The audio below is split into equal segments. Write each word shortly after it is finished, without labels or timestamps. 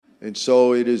And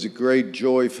so it is a great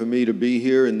joy for me to be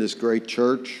here in this great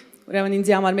church Ուրեմն ինձ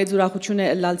համար մեծ ուրախություն է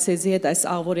ըլլալ ցեզի հետ այս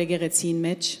աղվոր եկեղեցին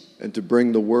մեջ and to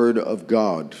bring the word of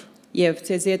God. եւ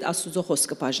ցեզի հետ Աստուծո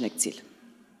խոսքը բաժնեկցիլ։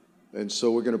 And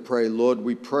so we're going to pray, Lord,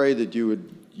 we pray that you would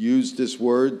use this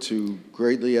word to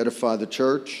greatly edify the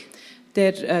church.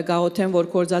 Դեր գաղութեմ որ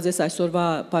կորձած ես այսօրվա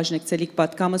բաժնեկցելիք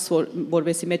պատկամս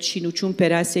որովհետեւ մեջ շինություն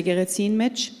պերայս եկեղեցին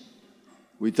մեջ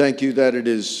We thank you that it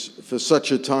is for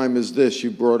such a time as this you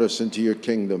brought us into your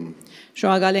kingdom.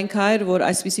 Շնորհակալ ենք հայր որ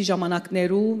այսպիսի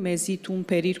ժամանակներու մեզի թուն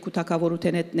պերիր ու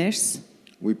թակավորութեն հետ ներս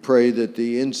We pray that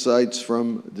the insights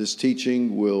from this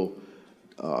teaching will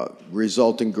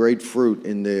result in great fruit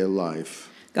in their life.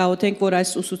 Գաղութենք որ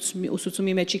այս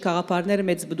ուսուցումի մեջի խաղապարները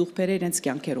մեծ բդուղ բերեր իրենց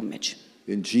կյանքերում մեջ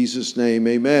In Jesus' name,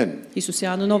 amen. Հիսուսի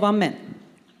անունով ամեն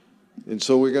And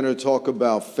so we're going to talk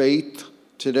about faith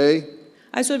today.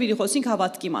 Այսօր վիրի խոսենք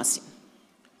հավատքի մասին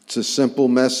It's a simple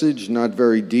message, not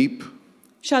very deep.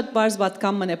 Շատ բարձ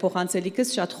պատկամ մնե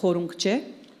փոխանցելիքս շատ խորունկ չէ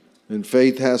And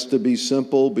faith has to be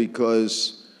simple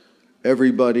because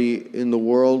everybody in the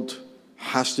world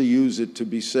has to use it to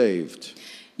be saved.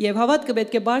 Եվ հավատքը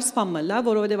պետք է բարձ բան մնա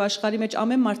որովհետև աշխարհի մեջ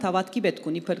ամեն մարդ հավատքի պետք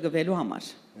ունի փրկվելու համար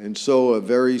And so a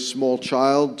very small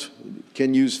child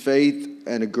can use faith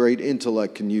and a great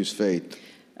intellect can use faith.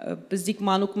 Բզիկ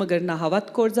մանուկ մը գրնա հավատ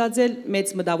կորձածել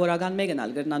մեծ մտավորական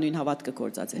մեկնալ գրնա նույն հավատքը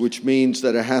կորձածել Which means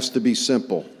that it has to be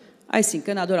simple.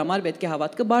 Այսինքն ադոր համար պետք է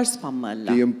հավատքը բարձ բան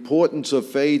մնա The importance of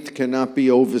faith cannot be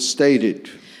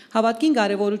overstated. Հավատքին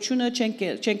կարևորությունը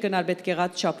չեն կնալ պետք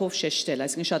եղած չափով շեշտել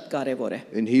այսինքն շատ կարևոր է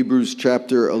In Hebrews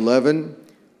chapter 11,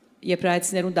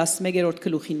 Եբրայեցիներուն 11-րդ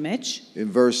գլուխին մեջ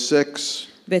in verse 6,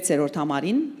 6-րդ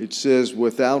համարին it says,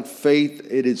 without faith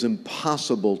it is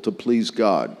impossible to please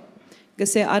God.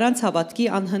 Գսե առանց հավատքի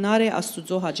անհնար է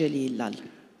Աստուծո հաճելի լինել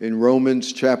In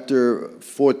Romans chapter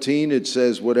 14, it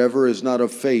says, whatever is not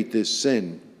of faith is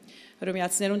sin.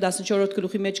 Հռոմեացիներուն 14-րդ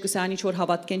գլուխի մեջ գսե անիչ որ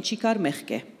հավատքեն չի կար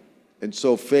մեղք է And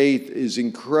so faith is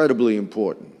incredibly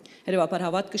important. Հետևաբար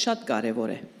հավատքը շատ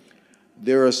կարևոր է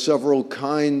There are several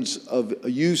kinds of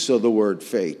use of the word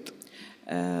faith.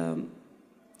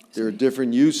 There are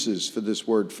different uses for this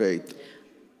word faith.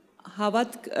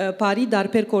 Հավատք բարի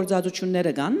դարբեր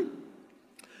կորձածությունները կան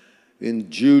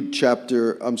In Jude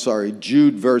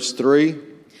verse 3,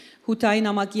 Հութայի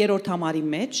նամակ 3-րդ համարի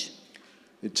մեջ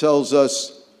it tells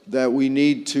us that we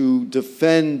need to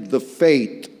defend the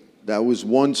faith that was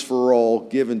once for all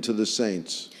given to the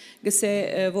saints.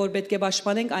 Գսե որ պետք է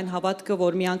պաշտպանենք այն հավատքը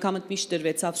որ մի անգամ ընդմիշտ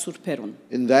դրվեցավ սուրբերուն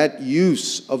In that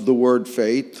use of the word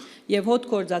faith, Եվ հոտ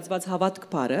կորձածված հավատք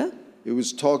բառը it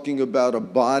was talking about a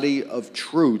body of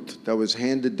truth that was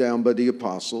handed down by the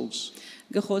apostles.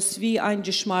 գխոսվի այն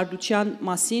ճշմարտության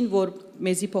մասին որ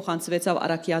մեզի փոխանցվեցավ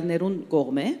արաքյալներուն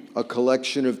կողմէ A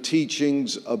collection of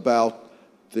teachings about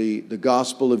the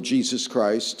gospel of Jesus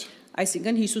Christ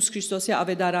Այսինքն Հիսուս Քրիստոսի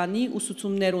ավետարանի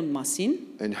ուսուցումներուն մասին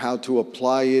and how to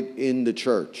apply it in the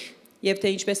church. Եվ թե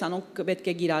ինչպես անոնք պետք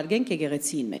է գիրարգենք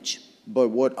եկեղեցին մեջ But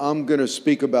what I'm going to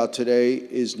speak about today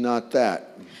is not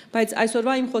that. Բայց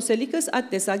այսօրվա իմ խոսելիքս այդ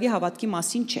տեսակի հավատքի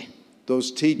մասին չէ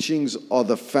Those teachings are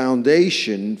the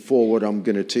foundation for what I'm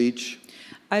going to teach.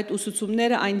 Այդ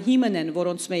ուսուցումները այն հիմն են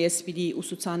որոնց մեջ ես պիտի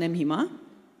ուսուցանեմ հիմա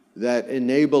That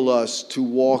enable us to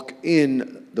walk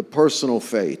in the personal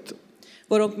faith,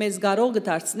 որոնք մեզ կարող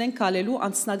կդարձնեն քալելու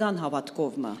անձնական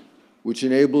հավատքով մը which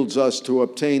enables us to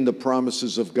obtain the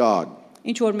promises of God.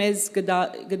 Ինչ որ մեզ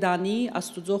կդանի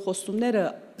Աստուծո խոստումները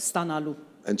ստանալու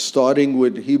And starting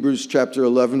with Hebrews chapter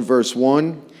 11 verse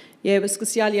 1, Եվ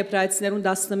սկսյալ Եբրայեցիներուն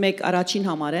 11 առաջին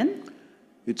համարեն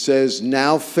it says,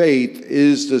 now faith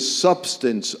is the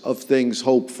substance of things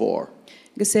hoped for,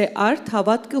 Գսե արդ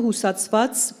հավատքը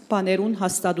հուսացված բաներուն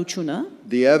հաստատությունը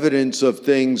the evidence of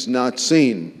things not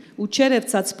seen. ու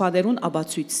չերևծած բաներուն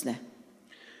աբացույցն է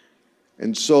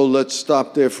And so let's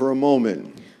stop there for a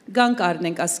moment. Գանք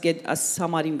առնենք աս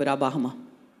համարին վրա բահմը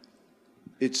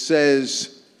It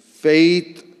says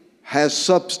faith has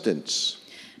substance,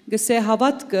 Գսե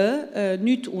հավատքը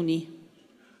նյութ ունի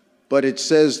but it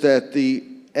says that the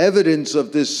evidence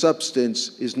of this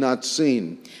substance is not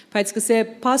seen. Բայց գսե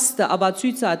փաստը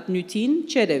աբացույցը այդ նյութին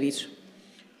չերևիր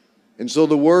And so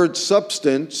the word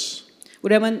substance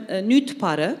Ուրեմն նյութ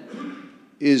բառը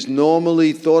is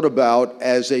normally thought about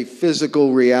as a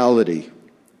physical reality.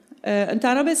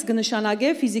 Ընդհանրապես կնշանակե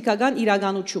ֆիզիկական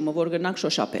իրականությունը, որ կնանք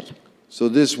շոշափել։ So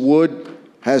this wood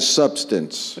has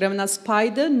substance. Ուրեմն այս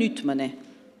փայդը նյութ մնե։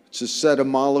 It's a set of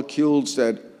molecules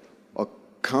that are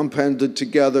compounded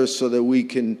together so that we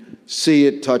can see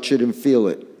it, touch it, and feel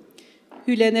it.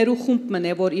 Հյուլեներու խումբ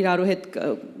մնե, որ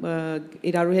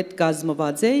իրարու հետ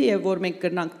կազմված է եւ որ մենք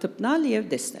կրնանք թփնալ եւ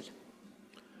տեսնել։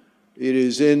 It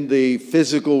is in the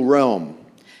physical realm.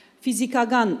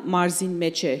 Ֆիզիկական մարզին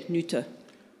մեջ է նյութը։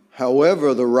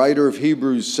 However, the writer of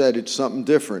Hebrews said it's something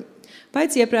different.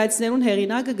 Բայց Եբրայեցիներուն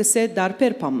հեղինակը գսե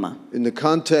դարբեր բամը։ In the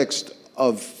context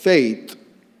of faith,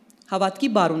 Հավատքի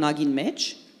բարունագին մեջ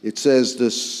it says the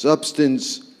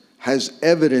substance has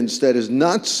evidence that is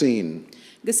not seen.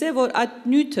 գսե որ այդ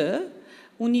նյութը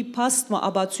ունի փաստը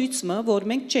աբացույցը, որ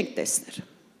մենք չենք տեսներ։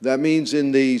 That means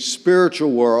in the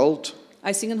spiritual world,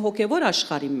 Այսինքն հոգևոր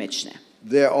աշխարհի մեջն է։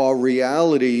 there are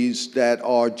realities that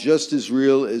are just as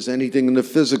real as anything in the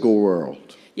physical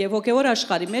world. Եվ հոգևոր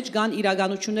աշխարհի մեջ կան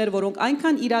իրականություններ, որոնք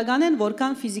այնքան իրական են,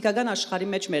 որքան ֆիզիկական աշխարհի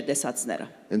մեջ մեր տեսածները։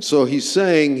 And so he's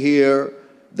saying here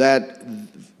that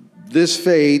this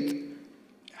faith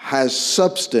has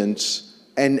substance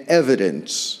and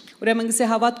evidence. Ուրեմն գսե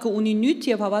հավատքը ունի նյութ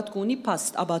եւ հավատքը ունի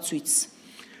փաստ, աբացույց։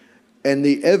 And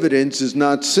the evidence is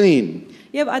not seen.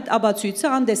 Եվ այդ աբացույցը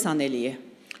անդեսանելի է։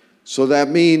 So that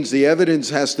means the evidence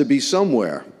has to be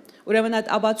somewhere. Ուրեմն այդ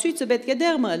աբացույցը պետք է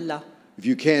դեղ մըլլա։ If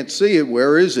you can't see it,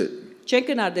 where is it?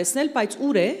 Չեք կնար տեսնել, բայց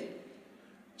ուր է։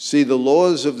 See, the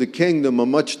laws of the kingdom are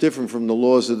much different from the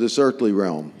laws of this earthly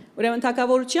realm. Ուրեմն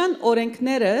թակավորության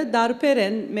օրենքները դարբեր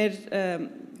են մեր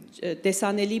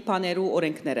տեսանելի բաներու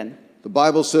օրենքներն։ The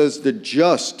Bible says the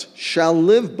just shall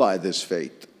live by this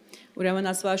faith. Ուրեմն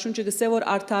Աստվածաշունչը գսե որ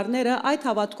արդարները այդ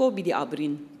հավատքով պիտի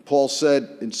ապրին։ Paul said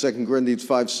in 2 Corinthians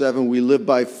 5:7, we live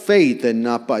by faith and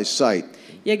not by sight.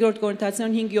 Երկրորդ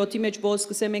Կորինթացիներուն 5:7-ի մեջ Պողոս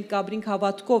գսե մենք կապրինք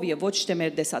հավատքով եւ ոչ թե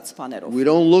մեր տեսած բաներով։ We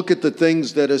don't look at the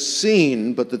things that are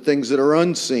seen, but the things that are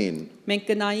unseen. Մենք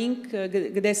կնայինք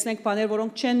գտեսնենք բաներ,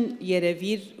 որոնք չեն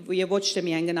երևիր եւ ոչ թե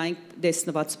միայն գնայինք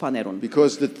տեսնված բաներուն։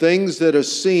 Because the things that are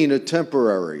seen are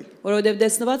temporary, Որովհետեւ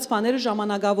տեսնված բաները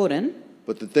ժամանակավոր են,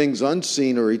 but the things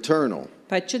unseen are eternal.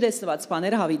 բայց չտեսնված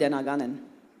բաները հավիտենական են։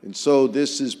 And so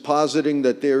this is positing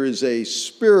that there is a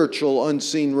spiritual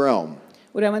unseen realm.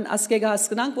 Ուրեմն ասկեգա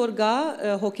հասկանանք, որ գա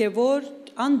հոգևոր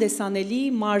անդեսանելի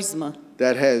մարզմը,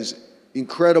 That has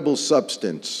incredible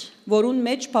substance. որուն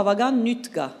մեջ բավական նյութ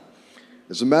կա։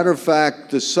 As a matter of fact,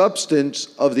 the substance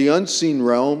of the unseen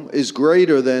realm is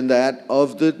greater than that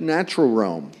of the natural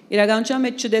realm. Իրականության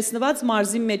մեջ չտեսնված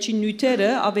մարզի մեջի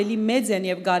նյութերը ավելի մեծ են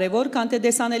եւ կարեւոր, քան թե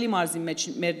տեսանելի մարզի մեջ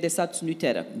մեր տեսած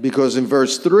նյութերը։ Because in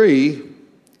verse 3,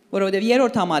 Որովհետեւ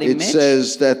երրորդ համարի it մեջ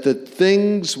says that the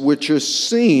things which are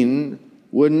seen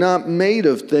were not made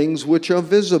of things which are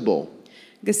visible.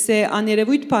 գսե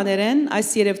աներևույթ բաներեն այս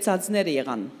երևծածները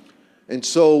եղան։ And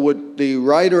so what the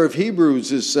writer of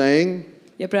Hebrews is saying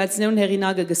Եբրայեցիներուն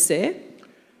հեղինակը գսե,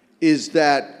 is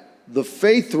that the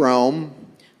faith realm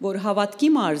որ հավատքի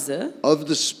մարզը of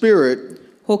the Spirit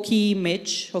հոգիի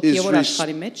մեջ, հոգևոր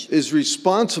աշխարհի մեջ is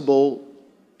responsible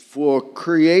for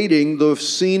creating the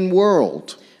seen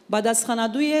world,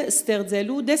 բադասխանադու է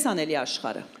ստեղծելու տեսանելի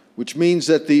աշխարհը։ which means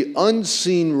that the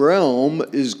unseen realm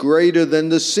is greater than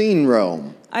the seen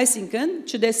realm. Այսինքն,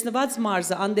 չտեսնված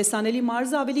մարզը, անդեսանելի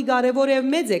մարզը ավելի կարևոր եւ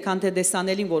մեծ է, քան թե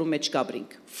տեսանելին, որում մեջ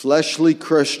կապրինք։ Fleshly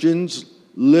Christians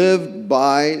live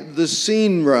by the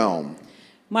seen realm.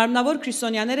 Մարմնավոր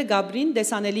քրիստոնյաները գաբրին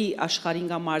տեսանելի աշխարհին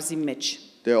կամ մարզի մեջ։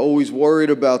 They're always worried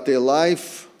about their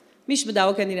life. Միշտ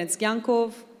մտահոգ են իրենց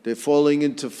կյանքով, They're falling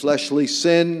into fleshly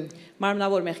sin.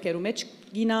 մարմնավոր մեղքերու մեջ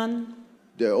գինան,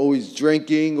 They're always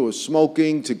drinking or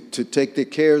smoking to take their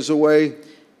cares away.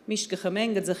 միշտ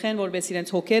կխմեն, կձխեն, որպես իրենց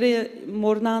հոգերը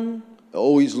մորնան,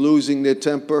 Always losing their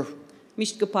temper.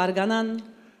 միշտ կփարգանան։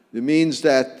 It means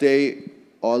that they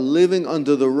are living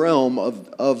under the realm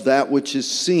of that which is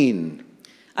seen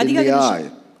in the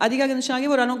eye. Ադիգա կնշանակի,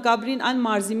 որ անոնք գաբրին այն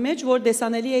մարզի մեջ, որ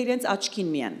տեսանելի է իրենց աչքին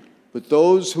միան։ But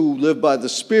those who live by the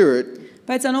Spirit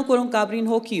Բայց անոնք, որոնք գաբրին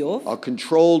հոգիով, are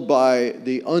controlled by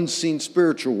the unseen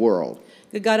spiritual world,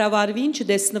 կգարավարվին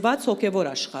չտեսնված հոգևոր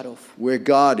աշխարհով, where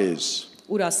God is.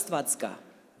 ուր Աստված կա։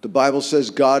 The Bible says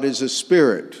God is a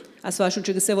spirit.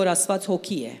 Աստվածաշունչը գսե, որ Աստված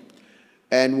հոգի է։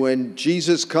 And when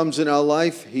Jesus comes in our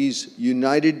life, he's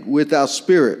united with our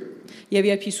spirit. Եվ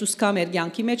երբ Հիսուս կա մեր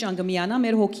կյանքի մեջ, անգմիանա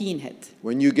մեր հոգին հետ։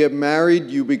 When you get married,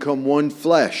 you become one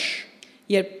flesh.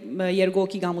 Երբ երկու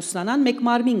հոգի գամուսնանան, մեկ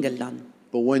մարմին գլան։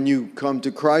 But when you come to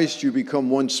Christ, you become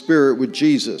one spirit with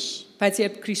Jesus. Բայց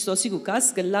երբ Քրիստոսի գուկաս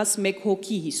գլաս մեկ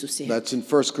հոգի Հիսուսի հետ։ That's in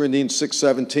 1 Corinthians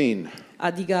 6:17.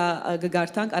 Ադիգա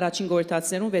գգարտանք առաջին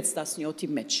Գորթացիներուն 6:17-ի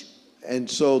մեջ։ And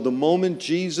so the moment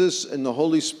Jesus and the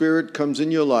Holy Spirit comes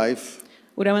in your life,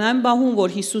 Ուրեմն այն բահուն,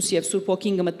 որ Հիսուս եւ Սուրբ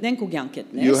Հոգին գմտնենք ու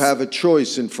կյանքետնես, you have a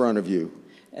choice in front of you.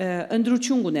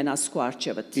 ընդրություն ունենաս քո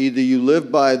արջևդ։ Either you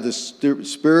live by the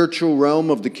spiritual realm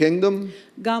of the kingdom,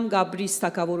 Գամ գաբրիս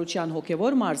թակավորության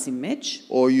հոգևոր մարզի մեջ,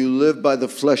 or you live by the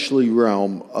fleshly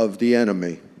realm of the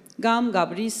enemy. կամ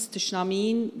գաբրիս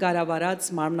թշնամիին գարավարած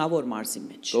մարմնավոր մարզի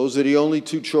մեջ։ Those are the only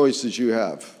two choices you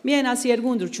have. Միայն աս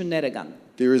երկու ընտրությունները կան։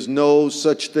 There is no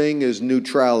such thing as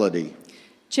neutrality.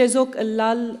 Չեզոք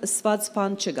լալ սված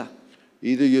բան չկա։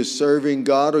 Either you're serving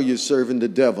God or you're serving the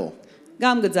devil.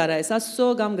 Կամ գծարայես Աստծո,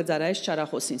 կամ գծարայես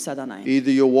չարախոսին սատանային։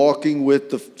 Either you're walking with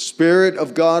the Spirit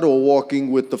of God or walking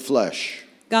with the flesh.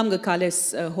 Կամ գկալես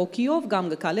հոգիով,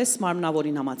 կամ գկալես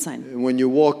մարմնավորին համացայն։ And when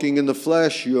you're walking in the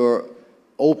flesh, you're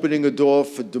opening a door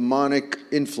for demonic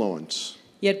influence.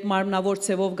 Երբ մարմնավոր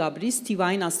ցևով գաբրիս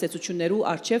թիվային աստեցություններու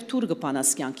արչև թուր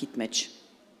գփանաս կյանքիդ մեջ։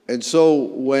 And so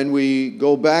when we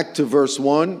go back to verse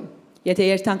 1, Եթե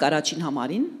երթանք առաջին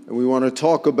համարին, and we want to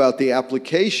talk about the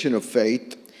application of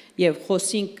faith եւ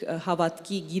խոսենք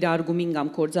հավատքի գիրարգումին կամ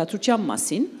կորզածության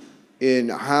մասին, in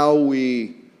how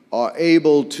we are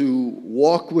able to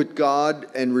walk with God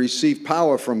and receive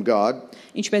power from God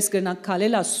ինչպես կրնանք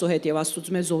քալել Աստծո հետ եւ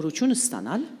Աստծո մեզ զորություն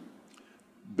ստանալ,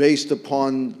 based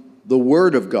upon the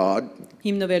Word of God,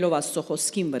 հիմնվելով Աստծո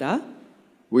խոսքին վրա,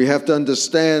 we have to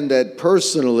understand that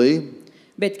personally,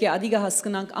 պետք է ադիգա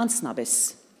հասկանանք անձնապես։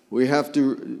 we have to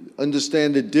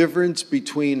understand the difference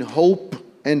between hope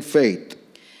and faith.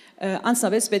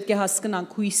 Անձնապես պետք է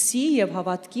հասկանանք հույսի եւ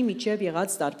հավատքի միջև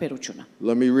եղած տարբերությունը։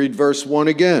 Let me read verse 1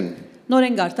 again.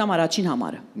 Նորեն գարտամ առաջին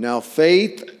համարը։ Now,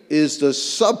 faith is the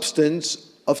substance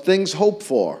of things hoped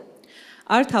for,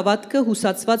 Արդ հավատքը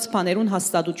հուսացված բաներուն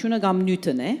հաստատությունը կամ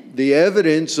նյութն է, the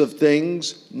evidence of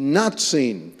things not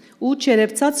seen. ու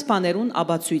չերևցած բաներուն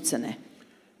աբացույցն է։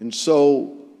 And so,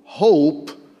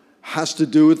 hope has to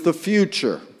do with the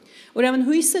future. Ուրեմն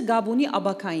հույսը գաբ ունի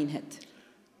աբակային հետ։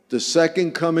 The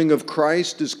second coming of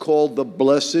Christ is called the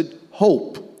blessed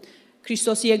hope.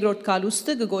 Քրիստոսի երկրորդ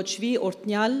կալուստը կգոչվի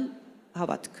օրտնյալ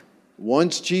հավատք։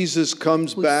 Once Jesus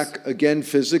comes back again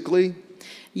physically,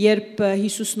 Երբ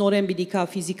Հիսուս նորեն պիտի գա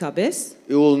ֆիզիկապես,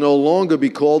 it will no longer be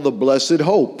called the blessed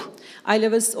hope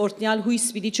այլևս օրտնյալ հույս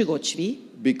պիտի չգոչվի,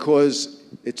 because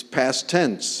it's past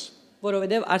tense.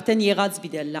 որովհետև արդեն եղած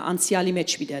պիտելլա, անցյալի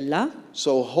մեջ պիտելլա։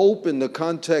 So hope in the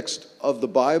context of the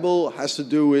Bible has to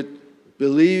do with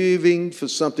believing for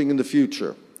something in the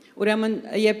future. Ուրեմն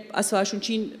երբ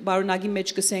Աստվածաշունչին բարունագի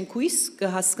մեջ կսենք հույս,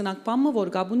 կհասկանանք բամը,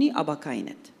 որ գաբ ունի աբակային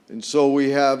հետ։ And so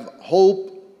we have hope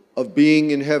of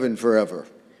being in heaven forever.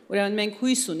 Ուրեմն մենք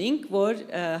հույս ունենք, որ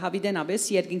հավիտենապես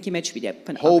երկնքի մեջ պիտի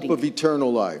Hope ապրենք։ of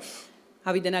eternal life.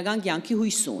 Հավիտենական կյանքի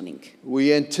հույս ունենք։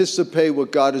 We anticipate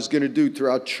what God is going to do through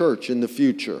our church in the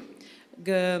future.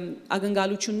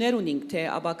 Ակնկալություններ ունենք, թե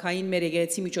աբակային մեր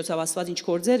եկեղեցի միջոցով Աստված ինչ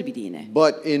գործեր պիտի ինե։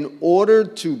 But in order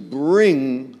to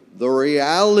bring the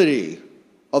reality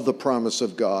of the promise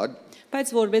of God,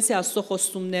 Բայց որովհետեւ Աստծո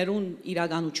խոստումներուն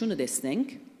իրականությունը տեսնենք,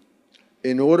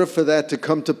 in order for that to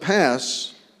come to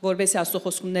pass, որովհետեւ Աստծո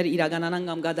խոստումները իրականանան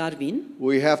կամ գդարվին,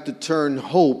 we have to turn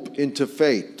hope into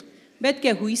faith. պետք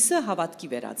է հույսը հավատքի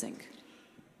վերածենք։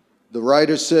 The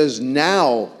writer says,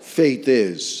 now faith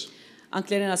is.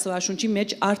 Անգլերեն Աստվածաշունչի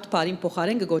մեջ արդ բարին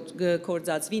փոխարեն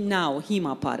կգործածվի now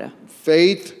հիմա բարը։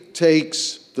 Faith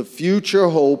takes the future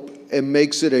hope and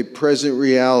makes it a present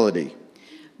reality.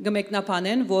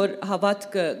 Գմեկնապանեն, որ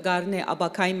հավատքը գարնե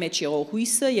աբակային մեջ եղող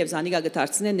հույսը եւ զանիգա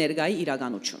գտարցնե ներգայի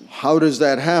իրականություն։ How does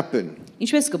that happen?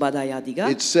 Ինչպես կբադայ ադիգա։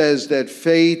 It says that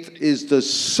faith is the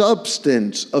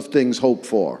substance of things hoped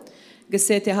for.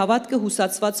 Գսե թե հավատքը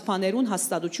հուսացված բաներուն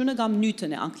հաստատությունը կամ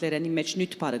նյութն է անգլերենի մեջ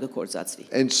նյութ բառը կգործածվի։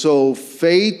 And so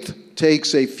faith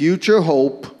takes a future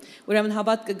hope Ուրեմն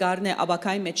հավատքը գարնե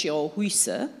աբակային մեջ եղող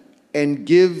հույսը and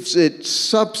gives it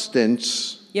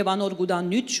substance եւ անոր գուդան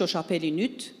նյութ շոշափելի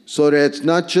նյութ, so that it's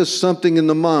not just something in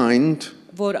the mind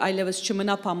որ այլևս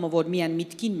չմնա բամը, որ միան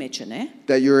միտքին մեջն է,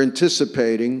 that you're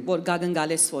anticipating. որ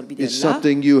գագնգալես որ It's բիդելա,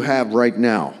 something you have right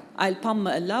now. այլ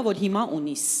բամը լա, որ հիմա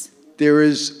ունիս։ There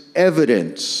is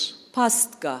evidence.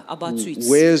 Փաստ կա, աբացույց։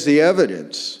 Where's the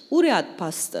evidence? Ուր է այդ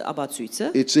փաստը,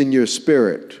 աբացույցը։ It's in your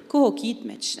spirit. Քո հոգիդ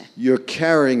մեջն է։ You're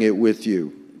carrying it with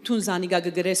you. Տուն զանիգա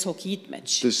գգրես հոգիդ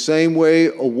մեջ։ The same way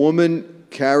a woman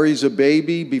carries a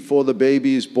baby before the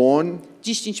baby is born.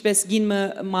 Ճիշտ ինչպես գինը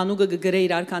մանուկը գգրե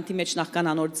իր արքանտի մեջ նախքան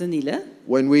անոր ծնիլը,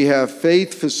 When we have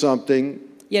faith for something,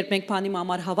 երբ մենք բանի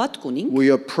համար հավատք ունենք, we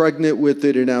are pregnant with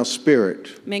it in our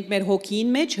spirit. մենք մեր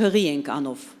հոգին մեջ հղի ենք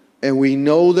անով։ And we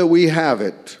know that we have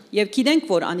it Եվ գիտենք,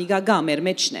 որ անիգա գա մեր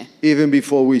մեջն է։ even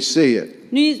before we see it.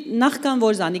 Նույն նախքան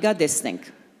որ զանիգա տեսնենք։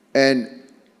 And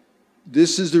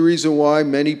this is the reason why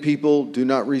many people do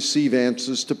not receive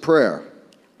answers to prayer.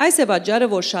 Այս է պատճառը,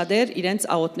 որ շատեր իրենց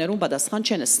աղոթներուն պատասխան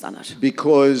չեն ստանար։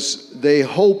 Because they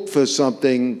hope for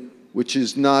something which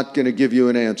is not going to give you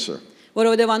an answer.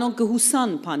 Որովհետև անոնք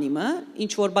կհուսան բանիմը,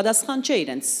 ինչ որ պատասխան չէ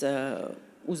իրենց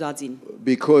ուզածին։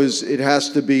 Because it has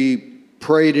to be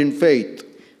prayed in faith.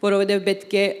 որովհետև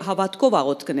պետք է հավատքով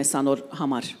աղոթք կնես անոր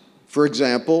համար։ For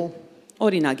example,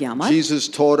 Օրինակի համար Jesus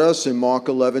taught us in Mark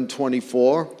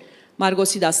 11:24.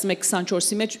 Մարգոսի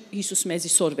 11:24-ի մեջ Հիսուս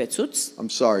մեզի սորվեցուց, I'm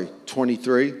sorry,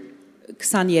 23.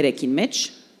 23-ին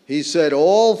մեջ, He said,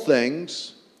 all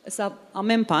things սա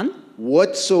ամեն բան,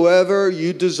 whatsoever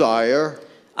you desire,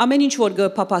 ամեն ինչ որ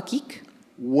գփափակիկ,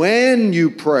 when you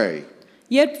pray,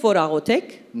 երբ որ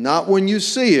աղոթեք, not when you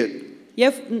see it,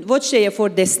 եւ ոչ թե երբ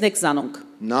որ տեսնեք զանոնք,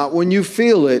 not when you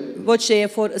feel it, ոչ թե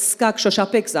երբ որ սկակ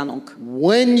շոշափեք զանոնք,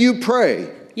 when you pray,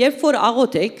 երբ որ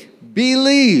աղոթեք,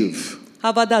 believe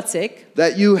հավատացեք,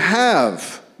 that you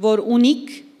have որ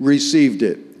ունիք, received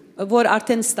it, որ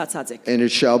արդեն ստացած եք, and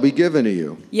it shall be given to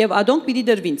you. եւ ադոնք պիտի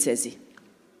դրվին ցեզի։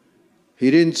 He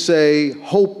didn't say,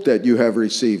 hope that you have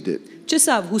received it.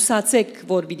 Չսավ հուսացեք,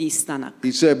 որ պիտի ստանաք։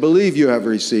 He said, believe you have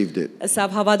received it.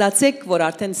 Սավ հավատացեք, որ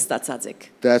արդեն ստացած եք։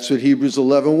 That's what Hebrews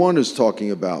 11:1 is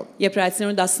talking about.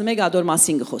 Եբրայեցիներուն 11 ադոր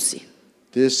մասին գխոսի։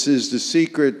 This is the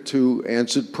secret to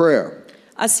answered prayer.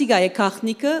 Ասիգա է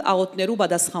քախնիկը աղոթներու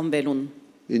պատասխանվելուն։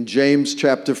 In James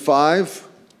chapter 5,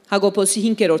 Հակոբոսի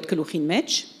 5-րդ գլուխին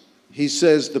մեջ he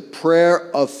says, the prayer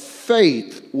of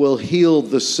faith will heal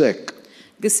the sick.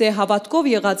 գսե հավատքով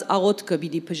եղած աղոթքը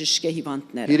պիտի բժշկե He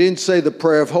հիվանդները։ didn't say the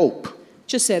prayer of hope.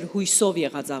 Չսեր հույսով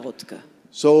եղած աղոթքը։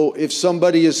 So if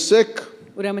somebody is sick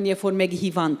Ուրեմն երբ որ մեկ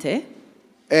հիվանդ է,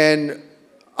 and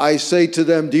I say to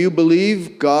them, do you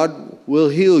believe God will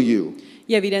heal you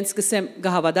եւ իրենց կսեմ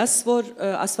գահավադաս, որ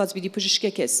Աստված պիտի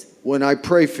բժշկե քեզ, when I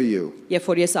pray for you? երբ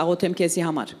որ ես աղոթեմ քեզի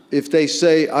համար։ If they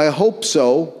say, I hope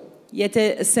so, Եթե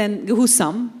սեն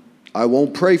գհուսամ, I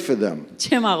won't pray for them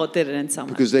չեմ աղոթեր իրենց համար,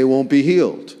 because they won't be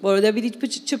healed. որովհետեւ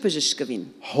պիտի չբժշկվին։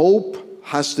 Hope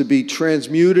has to be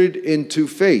transmuted into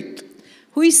faith.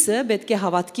 Հույսը պետք է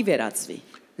հավատքի վերածվի։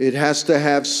 It has to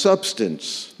have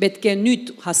substance. Պետք է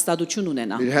նույն հաստատություն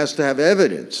ունենա։ It has to have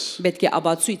evidence. Պետք է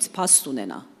աբացույց փաստ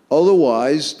ունենա։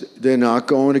 Otherwise, they're not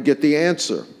going to get the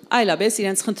answer. Այլապես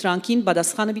իրենց խնդրանքին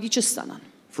պատասխանը պիտի չստանան։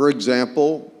 For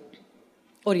example,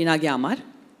 Օրինակի համար,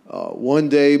 one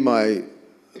day my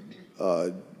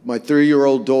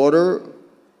 3-year-old daughter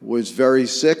was very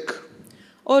sick,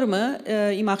 օրը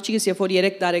իմ աղջիկս երբ որ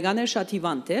 3 տարեկան էր, շատ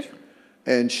հիվանդ էր,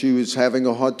 and she was having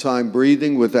a hard time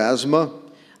breathing with asthma.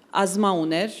 Ազմա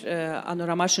ուներ,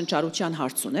 անորամար շնչառության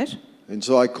հարց ուներ։ And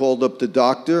so I called up the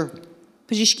doctor,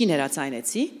 Բժիշկին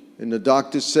հրացանեցի, and the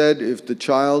doctor said, if the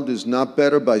child is not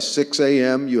better by 6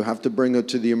 a.m., you have to bring her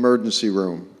to the emergency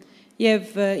room.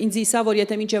 եւ ինձ իսա որ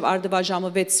եթե մինչեւ արդվա ժամը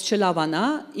 6 չլավանա,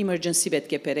 emergency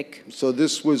պետք է բերեք։ So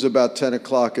this was about 10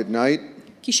 o'clock at night.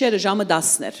 Գիշերը ժամը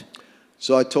 10-ն էր։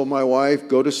 So I told my wife,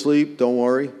 go to sleep, don't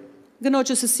worry.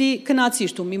 Գնոջս ասի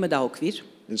քնացիր դու մի մտահոգվիր։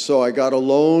 And so I got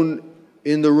alone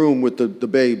in the room with the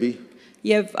baby,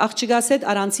 Եվ աղջիկաս հետ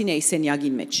առանցին էի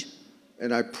սենյակին մեջ։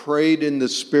 and I prayed in the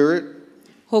spirit,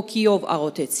 Հոգիով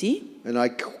աղոթեցի and I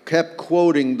kept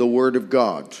quoting the word of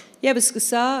God. եւ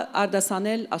սկսա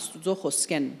արդասանել Աստուծո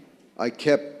խոսքեն։ I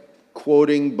kept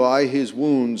quoting, by his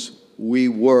wounds we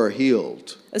were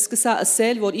healed. Սկսա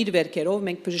ասել, որ իր վերքերով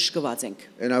մենք բժշկված ենք։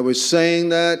 And I was saying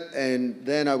that, and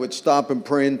then I would stop and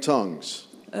pray in tongues.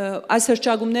 Այս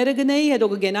հրճագումները գնեի, հետո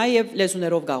կգենայի եւ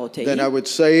լեզուներով գաղոթեի։ Then I would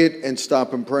say it and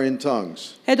stop and pray in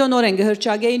tongues. Հետո նորեն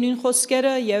գհրճագեի նույն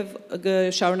խոսքերը եւ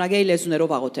շարունակեի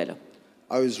լեզուներով աղոթելը։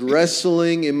 I was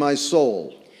wrestling in my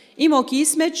soul Իմ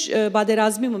օքիս մեջ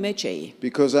բادرազմի մեջ էի,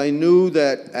 because I knew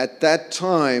that at that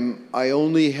time I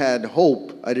only had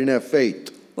hope, I didn't have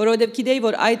faith. որովհետեւ գիտեի,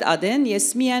 որ այդ ադեն ես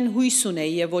միայն հույս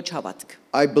ունեի եւ ոչ հավատք։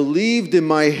 I believed in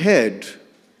my head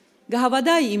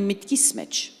Գահավադայի իմ միտքիս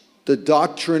մեջ, the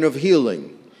doctrine of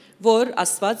healing. որ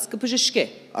Աստված կբժշկե։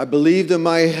 I believed in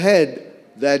my head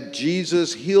that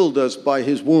Jesus healed us by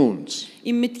his wounds.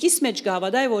 Իմ միտքիս մեջ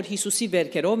գահավադայի, որ Հիսուսի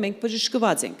վերքերով մենք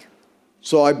բժշկված ենք։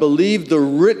 So I believed the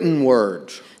written word,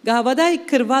 Գահավադայի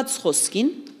կրված խոսքին,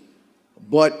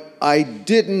 but I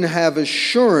didn't have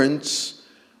assurance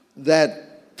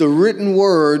that the written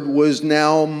word was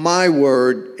now my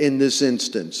word in this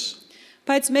instance.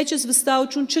 բայց մեջս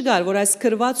վստահություն չկար, որ այս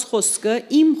կրված խոսքը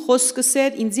իմ խոսքս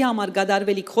էր, ինձի համար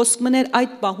գադարվելիք խոսք մներ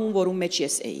այդ պահուն, որում մեջ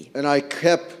ես էի։ And I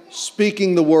kept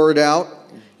speaking the word out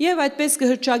Եվ այդպես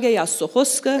կհրճագեի Աստծո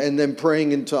խոսքը and then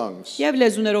praying in tongues. եւ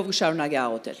լեզուներով կշարունակեի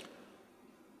աղոթել։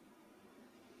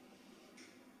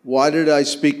 Why did I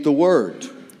speak the word?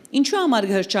 Ինչու համար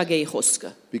կհրճագեի խոսքը։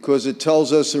 Because it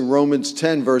tells us in Romans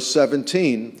 10 verse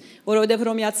 17 Որովհետեւ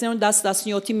Հռոմեացիներուն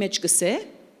 10:17-ի մեջ կսե,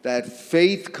 that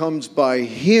faith comes by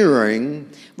hearing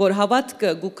որ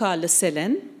հավատքը գուքա լսել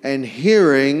են and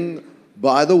hearing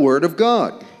by the word of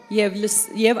God.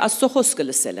 եւ Աստծո խոսքը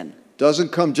լսել են։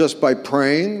 Doesn't come just by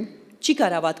praying, չի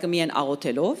կարող հավատքը միայն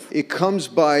աղոթելով, It comes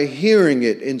by hearing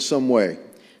it in some way.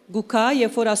 գուքա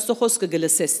երբ որ Աստծո խոսքը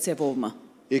գլսես ծևովը,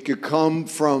 It could come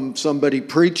from somebody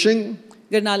preaching.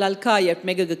 գրնալալ կա երբ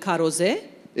մեկը գքարոզե,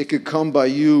 It could come by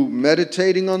you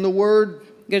meditating on the word.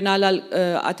 գրնալալ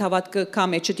այդ հավատքը կա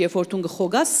մեջդ երբ որ դու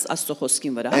գխոգաս Աստծո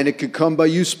խոսքին վրա, And it could come by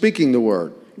you speaking the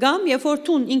word. կամ երբ որ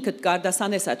դու ինքդ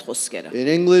կարդասանես այդ խոսքերը։ In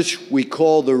English, we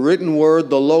call the written word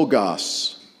the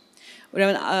logos.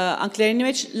 Ուրեմն անգլերենի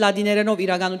մեջ լադիներենով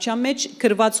իրականության մեջ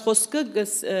գրված խոսքը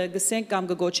գսենք կամ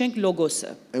գոչենք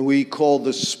լոգոսը։ And we call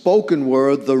the spoken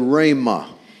word the rhema.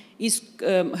 Իսկ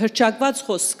հրճակված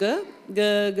խոսքը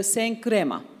գսենք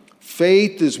ռեմա։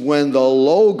 Faith is when the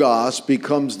logos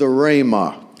becomes the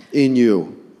rhema in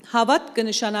you. Հավատ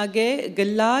կնշանակե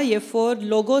գլա երբ որ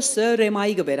լոգոսը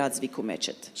ռեմայի գվերածվի քու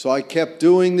մեջդ։ So I kept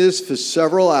doing this for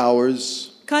several hours.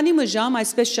 Քանի մժամ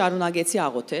այսպես շարունակեցի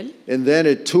աղոթել, And then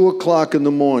at 2 o'clock in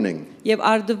the morning, եւ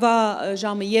արդվա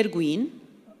ժամը 2-ին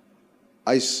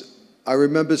I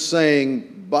remember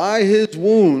saying, by his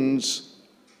wounds,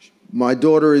 my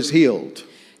daughter is healed.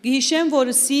 գիհիշեմ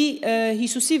որսի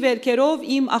Հիսուսի վերքերով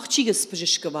իմ աղջիկս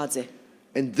բժշկված է։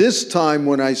 And this time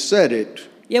when I said it,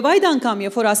 Եվ այդ անգամ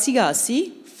երբ որ ասիգա ասի,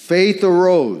 faith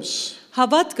arose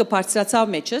հավատքը բարձրացավ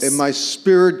մեջս, and my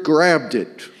spirit grabbed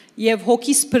it եւ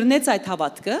հոգիս բռնեց այդ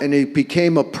հավատքը, and it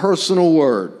became a personal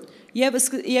word. եւ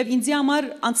ինձի համար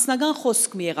անձնական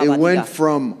խոսք մի It եղավ went ադիգա։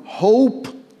 from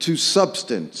hope to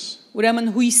substance. Ուրեմն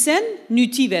հույսեն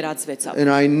նյութի վերածվեցավ։ And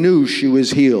I knew she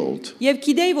was healed. Եվ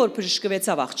գիտեի որ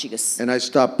բժշկվեցավ աղջիկս։ And I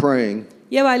stopped praying.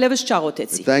 Եվ այլևս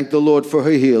չաղոթեցի։ Thank the Lord for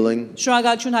her healing.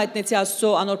 Շնորհակալություն հայտնեցի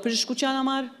Աստծո անոր բժշկության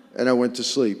համար And I went to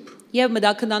sleep. եւ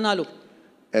մտա քնանալու։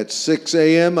 At 6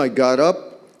 a.m., I got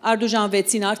up Արդուժան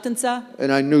 6-ին արտնցա,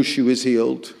 and I knew she was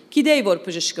healed. գիտեի որ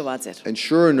բժշկված էր։ And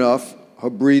sure enough, her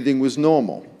breathing was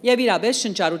normal. Եվ իրապես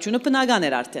շնչառությունը բնական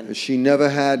էր արդեն։ She never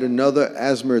had another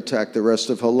asthma attack the rest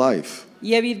of her life.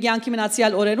 Եվ իր կյանքի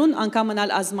մնացյալ օրերուն անգամ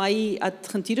մնալ ազմայի այդ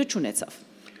խնդիրը չունեցավ։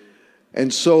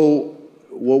 And so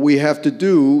what we have to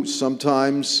do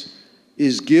sometimes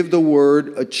is give the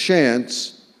word a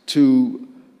chance to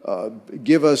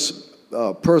give us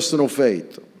personal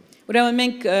faith. Ուրեմն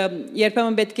մենք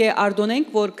երբեմն պետք է արդոնենք,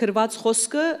 որ քրված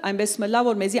խոսքը այնպես մլա,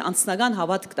 որ մեզի անձնական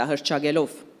հավատք տա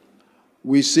հրճագելով։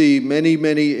 We see many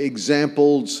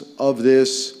examples of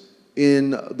this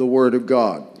in the Word of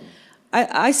God.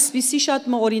 Այսպիսի շատ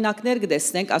օրինակներ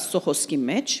կտեսնենք Աստծո խոսքի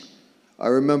մեջ։ I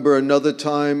remember another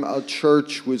time our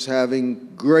church was having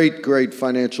great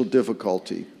financial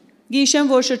difficulty. Գիշեմ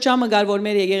որ շրջանը գար որ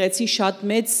մեր եկեղեցին շատ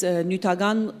մեծ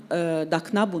նյութական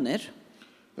դակնապ ուներ։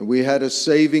 And we had a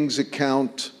savings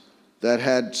account that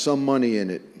had some money in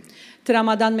it.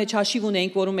 Տրամադան մեջ հաշիվ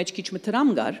ունեինք, որում մեջ քիչ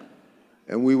մտրամ գար։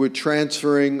 And we were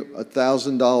transferring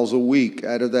 $1,000 a week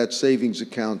out of that savings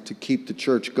account to keep the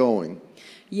church going.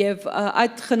 Եվ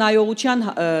այդ խնայողության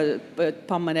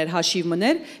բամներ հաշիվ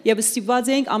մներ եւ ստիպված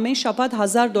էինք ամեն շաբաթ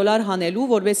 $1,000 հանելու,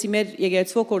 որովհետեւ մեր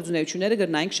եկեղեցվո կորձունեությունները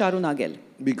գրնայինք շարունակել։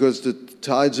 Because the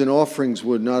tithes and offerings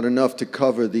were not enough to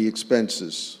cover the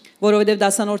expenses. Որովհետեւ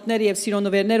դասանորդներ եւ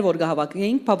սիրոնվերներ որ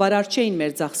գահավաքեինք, բավարար չէին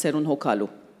մեր ծախսերուն հոգալու։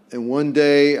 And one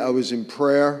day I was in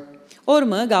prayer.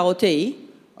 Օրը գաղոթեի,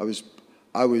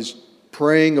 I was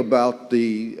praying about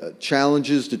the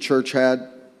challenges the church had.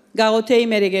 Գաղոթեի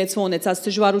մեր եկեղեցու ունեցած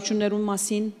դժվարություններուն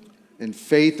մասին։ And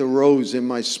faith arose in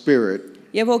my spirit.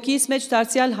 Եվ հոգիս մեջ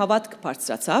դարձյալ հավատք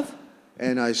բարձրացավ։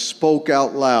 And I spoke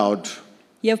out loud.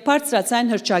 Եվ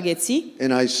բարձրացան հրճագեցի։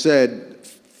 And I said,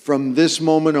 from this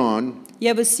moment on,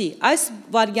 Եվ ասի, այս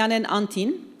վարյանեն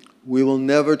անտին we will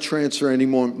never transfer any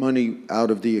more money out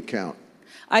of the account.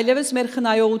 այլևս մեր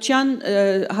խնայողության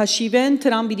հաշիվեն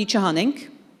տրամ պիտի չհանենք։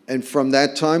 And from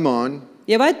that time on,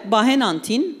 Եվ այդ բահեն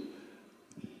անտին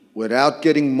without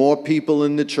getting more people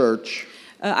in the church,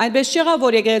 այնպես չեղավ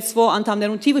որ եկեղեցվո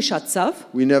անդամներուն թիվը շատացավ,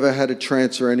 we never had to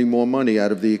transfer any more money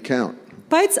out of the account.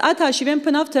 բայց այդ հաշիվեն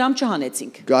բնավ տրամ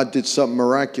չհանեցինք։ God did something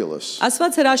miraculous.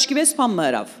 Աստված հրաշքիվես բան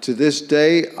մըրավ։ To this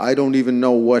day, I don't even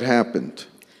know what happened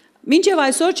Մինչև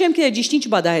այսօր չեմ գիտե ճիշտ ինչ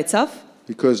բադահեցավ,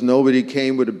 because nobody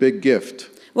came with a big gift.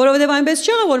 որովհետև այնպես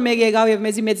չեղավ որ մեկ եկավ եւ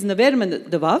մեզի մեծ նվեր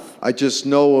դվավ, I just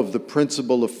know of the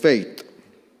principle of faith.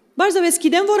 բարձրապես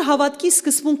գիտեմ որ հավատքի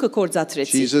սկզբունքը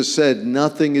կործացրեցի։ Jesus said,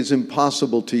 nothing is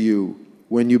impossible to you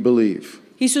when you believe.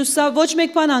 Հիսուսը ոչ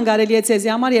մեկ բան անգարելի է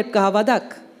ցեզի համար երբ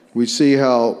կհավատաք։ We see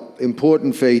how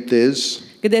important faith is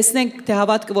Կտեսնենք թե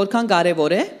հավատքը որքան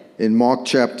կարևոր է։ in Mark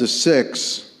chapter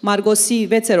 6 Մարգոսի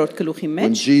 6-րդ գլուխի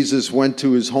when մեջ, Jesus went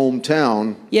to his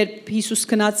hometown. երբ Հիսուս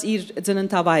գնաց իր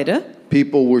ծննդավայրը,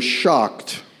 People were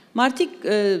shocked մարդիկ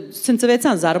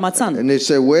ցնցվեցան, զարմացան։ and they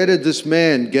said, where did this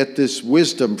man get this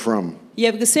wisdom from?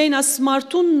 Եվ գսեին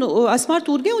ասմարտ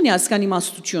ուրգե ունի ասկան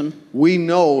իմաստություն։ We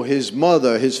know his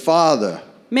mother, his father.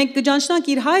 Մենք կճանչնանք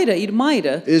իր հայրը, իր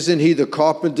մայրը, Isn't he the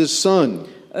carpenter's son?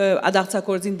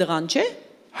 ադաղցակորձին դղան չէ։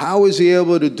 How is he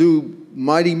able to do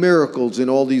mighty miracles in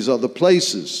all these other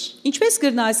places? Ինչպես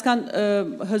կրնա այսքան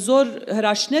հզոր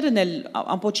հրաշքներն էլ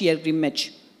ամբողջ երկրի մեջ։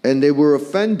 And they were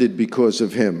offended because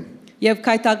of him. Եվ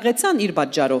քայթակղեցան իր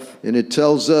պատճառով։ And it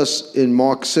tells us in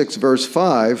Mark 6, verse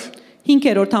 5,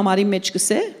 5-րդ համարի մեջ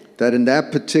կսե, that in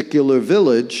that particular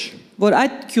village, որ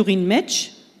այդ քյուղին մեջ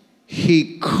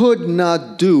he could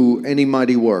not do any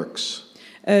mighty works.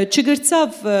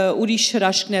 չգրծավ ուրիշ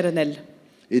հրաշքներն էլ։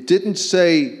 It didn't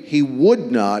say he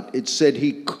would not, it said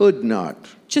he could not.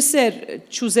 Չսեր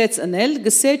չուզեց անել,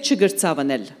 գսե չգրծավ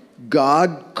անել։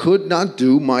 God could not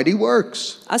do mighty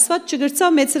works. Աստված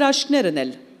չգրծավ մեծ հրաշքներ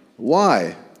անել։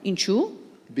 Why? Ինչու՞։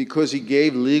 Because he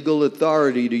gave legal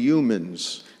authority to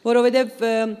humans. Որովհետև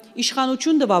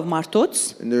իշխանություն տվավ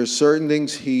մարդոց, And there are certain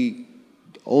things he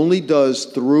only does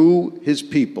through his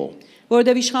people.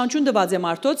 որովհետև իշխանություն տված է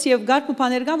մարդոց եւ գարկ ու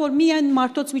բաներ կան, որ միայն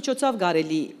մարդոց միջոցով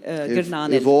կարելի գրնա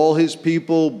If անել։ all his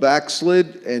people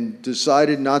backslid and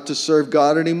decided not to serve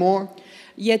God anymore,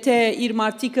 Եթե իր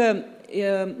մարդիկը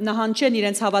նահանջեն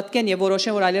իրենց հավատքեն եւ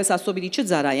որոշեն, որ այլևս Աստծո բիդի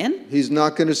չծարայեն, he's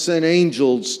not going to send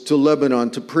angels to Lebanon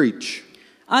to preach.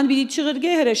 անբիդի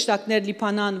չղրգե հրեշտակներ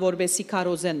լիփանան, որբեսի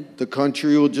քարոզեն։ The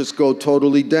country will just go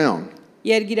totally down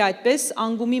Երգիրը այդպես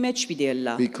անգումի մեջ պիտի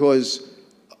ելլա։ because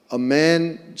a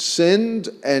man sinned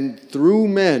and through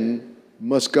men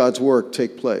must God's work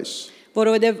take place.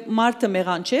 Որովհետև մարդը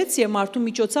մեղանչեց եւ մարդու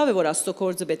միջոցով է, որ Աստծո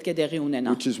գործը պետք է դեղի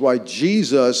ունենա։ Which is why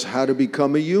Jesus had to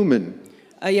become a human.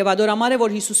 Եվ ադորամար է,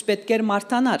 որ Հիսուս պետք էր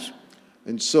մարդանար։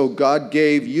 And so God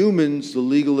gave humans the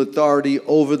legal authority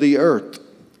over the earth.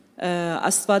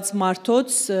 Աստված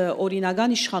մարդոց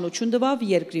օրինական իշխանություն տվավ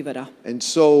երկրի վրա։ And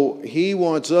so he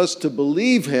wants us to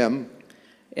believe him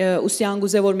Ուսի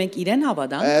անգուզե որ մենք իրեն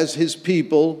հավատանք, as his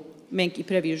people, մենք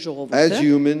իբրև իր as ժողովուրդը,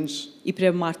 humans,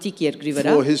 իբրև մարդիկ երկրի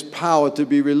վրա, for his power to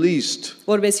be released.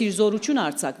 որովհետեւ իր զորությունը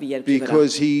արձակվի երկրի վրա։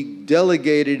 Because he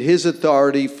delegated his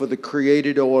authority for the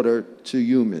created order to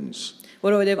humans.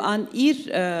 Որովհետեւ ան իր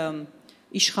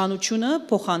իշխանությունը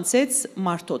փոխանցեց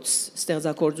մարդոց,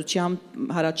 ստեղծագործությամբ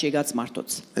հարաճ եկած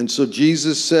մարդոց։ And so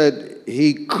Jesus said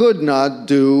he could not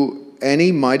do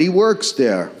any mighty works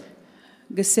there,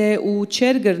 Գսե ու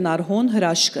չեր գրնար հոն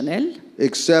հրաշքնել,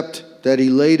 except that he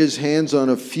laid his hands on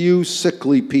a few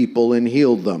sickly people and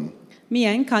healed them.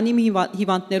 միայն քանի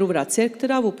հիվանդներու վրա ցերկ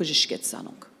դրավ ու բժշկեց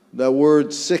սանոնք։ That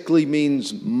word sickly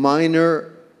means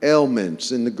minor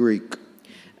ailments in the Greek.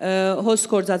 Հոս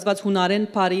կորզածված հունարեն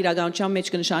բարի իրականության մեջ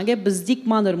կնշանակե բզդիկ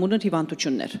մանր մունր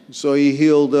հիվանդություններ։ So he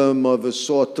healed them of a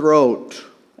sore throat,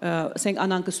 Ասենք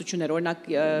անանկսություններ, օրինակ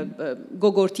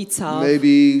գոգորտի ցավ,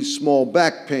 maybe small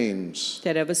back pains,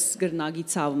 դերևս գրնագի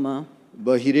ցավը,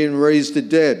 but he didn't raise the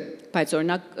dead. բայց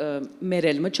օրինակ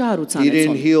մերելը He didn't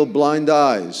չհարուցանեցոն, heal blind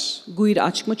eyes, գույր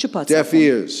աչքը deaf չփացավ,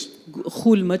 ears.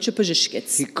 խուլը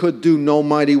չբժշկեց, He could do no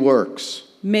mighty works.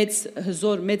 մեծ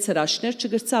հզոր մեծ հրաշքներ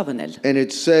չգրծավ անել։ And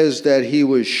it says that he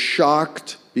was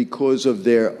shocked because of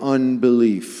their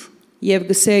unbelief. Եվ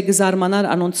գսե գզարմանար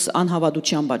անոնց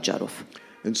անհավատության պատճառով։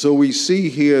 And so we see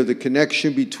here the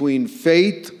connection between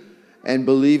faith and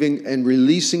believing and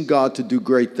releasing God to do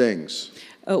great things.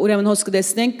 Ուրեմն հոս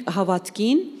կտեսնենք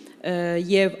հավատքին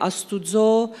եւ Աստուծո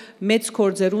մեծ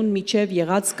կորձերուն միջև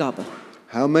եղած կապը։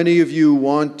 How many of you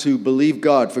want to believe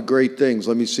God for great things?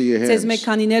 Let me see your Ցեզ մեկ hands.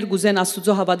 քանիներ գուզեն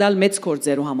Աստուծո հավատալ մեծ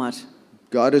կորձերու համար։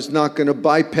 God is not going to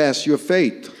bypass your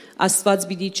faith. Աստված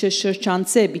պիտի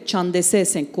չշրջանցե, պիտի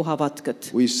չանդեսես ենք քո հավատքդ։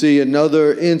 We see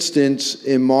another instance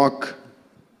in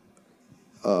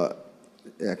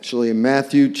actually in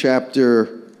Matthew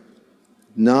chapter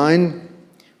 9.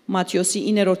 Մատթեոսի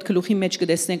 9-րդ գլուխի մեջ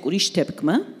կտեսնենք ուրիշ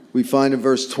դեպքը, We find in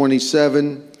verse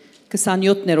 27,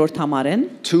 27-րդ համարեն,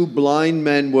 two blind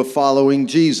men were following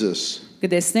Jesus.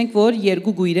 կտեսնենք, որ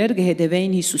երկու գույրեր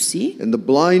կհետևեին Հիսուսի, And the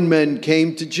blind men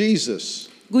came to Jesus.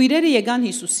 գույրերը եկան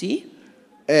Հիսուսի,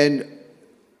 And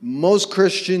most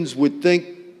Christians would think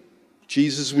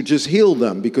Jesus would just heal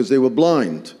them because they were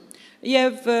blind.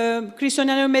 եւ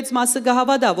քրիստոնյաներու մեծ մասը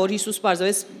կհավատա, որ Հիսուս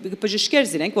բարձրացած բժշկեր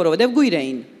զիրենք, որովհետեւ գույր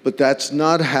էին։ But that's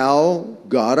not how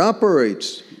God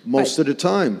operates most of the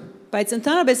time. Բայց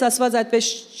ընդհանրապես Աստված այդպես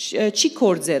չի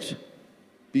կորձեր։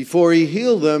 Before he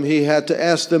healed them, he had to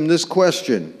ask them this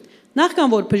question. Նախքան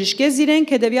որ բժշկեր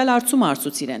զիրենք, հետեւյալ հարցում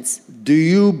արծուց իրենց. Do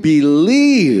you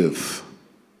believe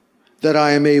that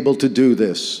I am able to do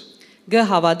this?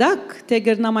 Գհավադակ, թե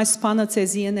գրնամ այս բանը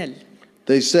ցեզի ենել։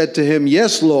 They said to him,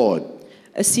 Yes, Lord.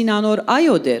 Սինանոր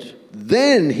այո դեր։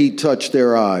 Then he touched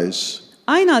their eyes.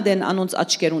 Այն ադեն անոնց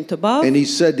աչքերուն տբավ And he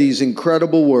said these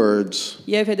incredible words.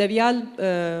 եւ հետեւյալ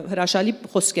հրաշալի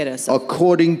խոսքերը ասավ.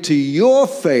 According to your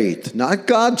faith, not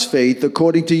God's faith,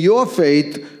 according to your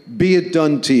faith, be it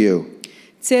done to you.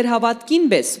 Ձեր հավատքին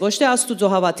պես, ոչ թե Աստուծո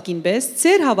հավատքին պես,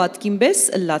 ձեր հավատքին պես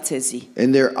ըլլացեզի.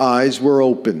 And their eyes were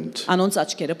opened. Անոնց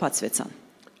աչքերը բացվեցան.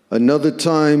 Another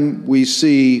time we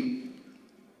see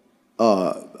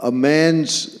a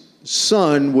man's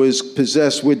son was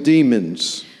possessed with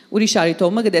demons. Ուրիշ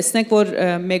արիտոմը գտեսնենք, որ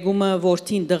մեգումը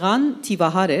որդին դղան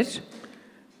թիվահար էր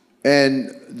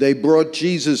And they brought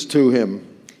Jesus to him.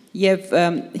 եւ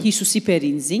Հիսուսի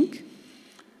պերին զինք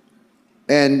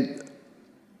And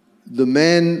the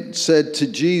man said to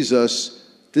Jesus,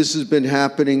 this has been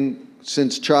happening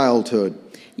since childhood.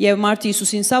 եւ մարդ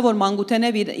Հիսուսին սա որ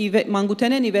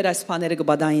մանկութենեն իվեր այս բաները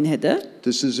կբադային հետը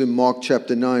This is in Mark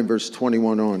chapter 9, verse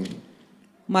 21 on.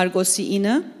 Մարգոսի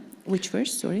 9 which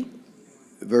verse sorry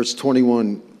Verse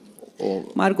 21.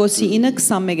 Մարգոսի 9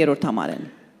 21-րդ համարեն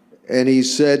And he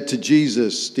said to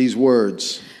Jesus these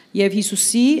words. եւ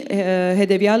Հիսուսի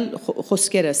հետեւյալ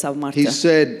խոսքերը ասավ He մարդը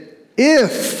said,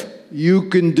 if you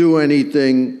can do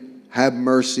anything, have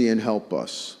mercy and help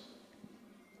us.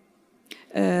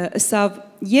 ասավ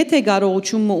եթե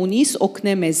կարողություն ունիս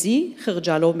օգնե մեզի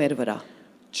խղճալով մեր վրա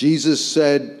Jesus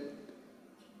said,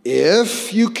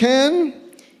 if you can?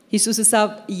 Հիսուսը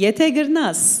ասավ եթե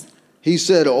գրնաս He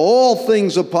said, all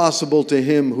things are possible to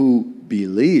him who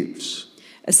believes.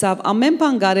 ասավ ամեն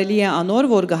բան կարելի է անոր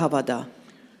որ կհավատա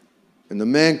And the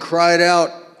man cried out,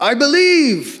 I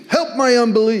believe, help my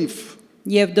unbelief.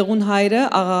 եւ դղուն հայրը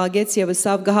աղաղագեց եւ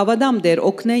ասավ կհավատամ դեր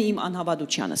օգնե իմ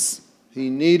անհավատությանս He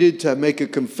needed to make a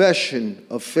confession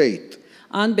of faith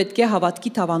ան պետք է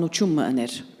հավատքի թավանություն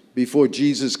մըներ before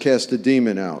Jesus cast the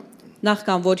demon out.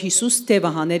 նախքան որ Հիսուս տևը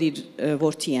հաներ իր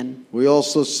որդիեն We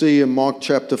also see in Mark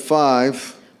chapter 5,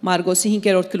 Մարգոսի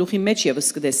 5-րդ գլուխի մեջ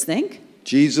եւս կտեսնենք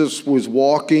Jesus was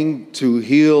walking to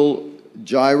heal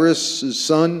Jairus'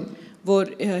 son.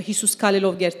 որ Հիսուս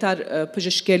քալելով գերտար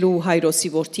բժշկելու հայրոսի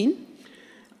որդին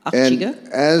աղջիկը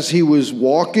And as he was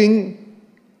walking,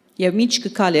 եւ միջ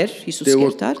կքալեր Հիսուս there were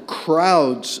գերտար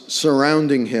crowds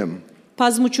surrounding him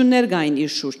բազմություններ գային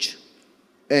իր շուրջ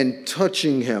and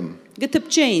touching him.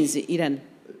 գտպչեին իրեն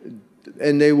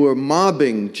And they were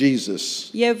mobbing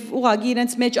Jesus. եւ ուղագի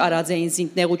իրենց մեջ արած էին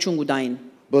զինքնեղություն գուտային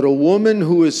But a woman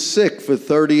who was sick for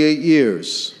 38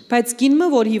 years բայց կինը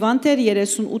որ հիվանդ էր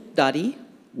 38 տարի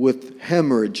with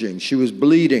hemorrhaging, she was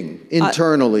bleeding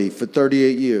internally for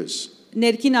 38 years.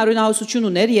 ներքին արյունահոսություն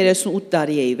ուներ 38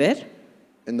 տարի է իվեր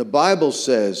And the Bible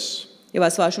says եւ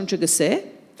Աստվածաշունչը գսե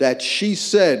that she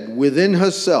said within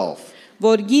herself,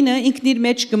 որ գինը ինքն իր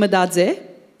մեջ կմտածե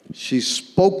she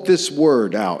spoke this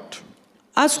word out.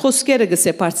 աս խոսքերը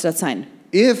գսե բարձրացային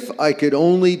If I could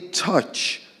only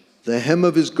touch the hem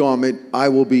of his garment, I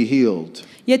will be healed.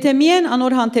 եթե միայն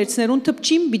անոր հանդերձներուն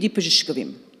թփչիմ պիտի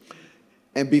բժշկվիմ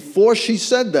And before she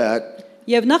said that,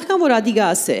 եւ նախքան որ ադիգա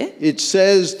ասե it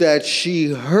says that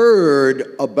she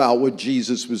heard about what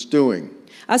Jesus was doing.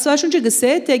 Աստվածաշունչը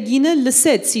գսե թե գինը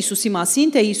լսեց Հիսուսի մասին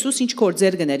թե Հիսուս ինչ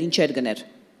կործեր գներ ինչեր գներ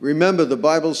Remember, the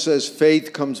Bible says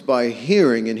faith comes by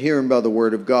hearing and hearing by the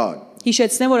word of God.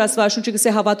 Հիշեցնեմ որ Աստվածաշունչը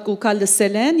գսե հավատք ու կալ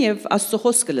լսել են եւ Աստծո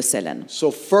խոսքը լսել են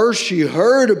So first she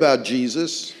heard about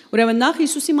Jesus, ուրեմն նախ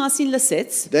Հիսուսի մասին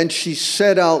լսեց then she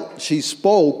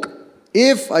spoke,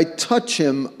 if I touch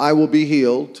him, I will be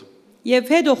healed. Եվ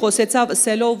հետո խոսեցավ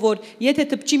ասելով որ եթե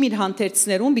տպչիմ իր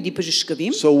հանդերձներուն պիտի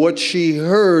բժշկվիմ So what she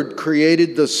heard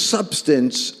created the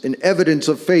substance and evidence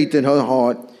of faith in her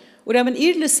heart. Ուրեմն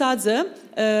իր լսածը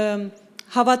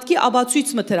հավատքի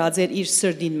աբացույց մտրած էր իր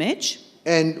սրդին մեջ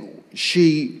And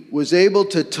she was able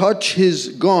to touch his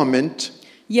garment.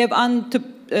 եւ ան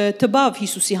տբավ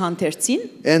Հիսուսի հանդերձին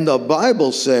And the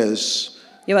Bible says,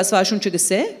 եւ Աստվածաշունչը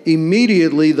գսե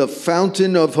immediately the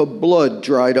fountain of her blood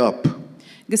dried up.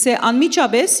 գսե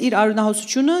անմիջապես իր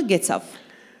արյունահոսությունը գեցավ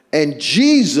And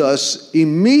Jesus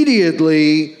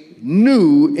immediately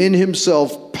knew in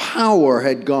himself power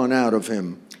had gone out of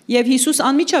him. Եվ Հիսուս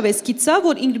անմիջապես գիտավ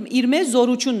որ իր մեջ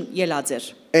զորություն ելած էր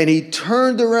And he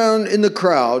turned around in the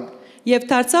crowd եւ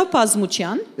դարձավ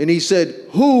բազմության and he said,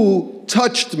 who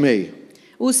touched me?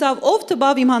 ուսավ ով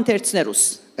տբավ իմ հանդերձներուս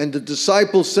And the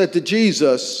disciples said to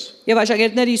Jesus, եւ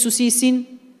աշակերտները Հիսուսին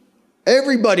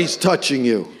everybody's touching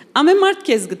you. ամեն մարդ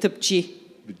քեզ գտպչի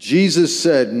But Jesus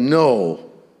said, no,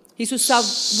 Հիսուս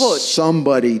ասավ ոչ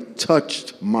somebody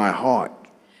touched my heart.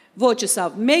 ոչ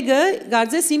ասավ մեկը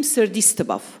գարձես իմ սրդիս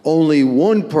տբավ Only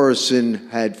one person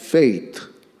had faith,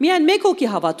 միայն մեկ հոգի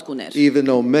հավատք ուներ even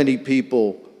though many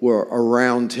people were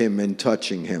around him and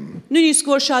touching him. նույնիսկ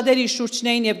որ շատերի շուրջն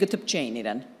էին եւ գտպչեին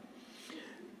իրեն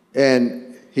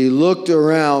And he looked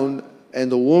around,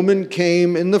 and the woman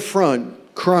came in the front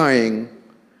crying.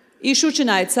 Իր շուրջը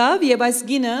նայեցավ եւ այս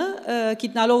գինը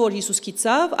գիտնալով որ Հիսուս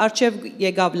գիծավ, արչեւ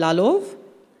եկավ լալով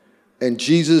And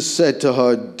Jesus said to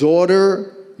her,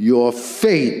 "Daughter, your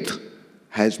faith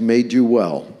has made you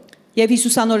well. Եվ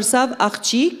Հիսուս անորսավ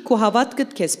աղջիկ քո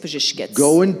հավատքդ քեզ բժշկեց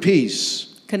Go in peace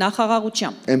քնա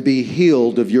խաղաղությամբ and be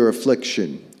healed of your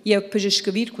affliction." եւ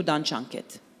բժշկվիր քո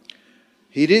դանչանքեդ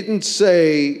He didn't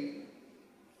say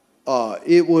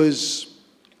it was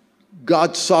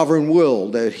God's sovereign will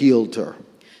that healed her.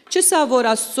 Չսա որ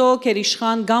Աստծո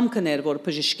քերիշխան գամքն էր որ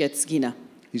բժշկեց գինը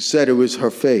He said it was her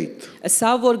faith.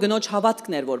 Սա որ գնոջ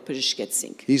հավատքն էր որ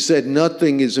բժշկեցինք He said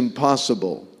nothing is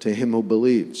impossible to him who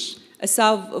believes.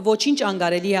 Սա ոչինչ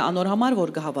անգարելի է անոր համար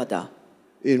որ գհավատա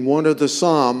In one of the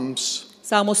Psalms,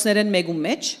 Սամոսներեն մեկում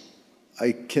մեջ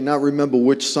I cannot remember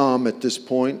which Psalm at this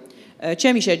point.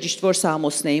 չեմ հիշեր ճիշտ որ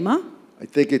Սամոսն է հիմա I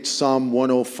think it's Psalm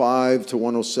 105 to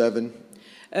 107.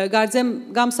 Գարձեմ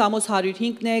կամ Սամոս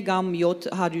 105-ն է կամ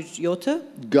 107-ը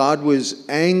God was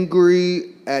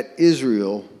angry at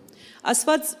Israel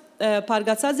Աստված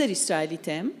բարգացած էր Իսրայելի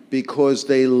դեմ because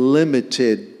they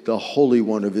limited the Holy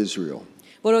One of Israel.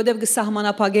 որովհետև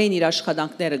գսահմանապագեին իր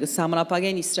աշխատանքները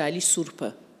գսահմանապագեին Իսրայելի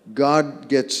սուրբը God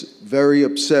gets very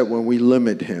upset when we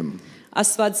limit him.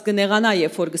 Աստված գնեղանա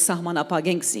երբ որ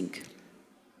գսահմանապագենք զինք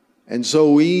And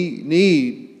so we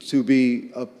need to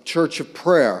be a church of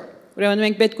prayer, Ուրեմն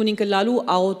մենք պետք ունենք լալու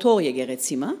աղոթող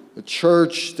եկեղեցիմը a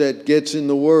church that gets in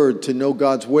the Word to know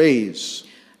God's ways.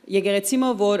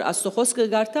 եկեղեցիմը որ Աստծո խոսքը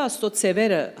գարտա Աստծո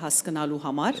ծևերը հասկանալու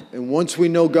համար And once we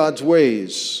know God's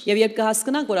ways եւ երբ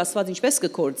կհասկանանք որ Աստված ինչպես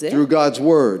կկործե through God's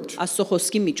Word, Աստծո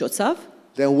խոսքի միջոցով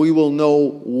then we will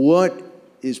know what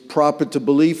is proper to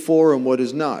believe for and what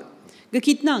is not.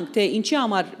 գգիտնանք թե ինչի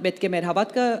համար պետք է մեր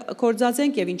հավատքը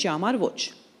կործածենք եւ ինչի համար ոչ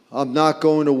I'm not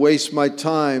going to waste my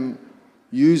time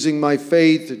using my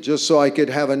faith just so I could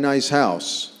have a nice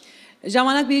house.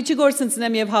 Ժամանակ բերի չի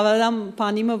գործընծնեմ եւ հավատամ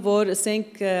բանիմը որ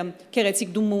ասենք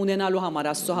քեղեցիկ դումը ունենալու համար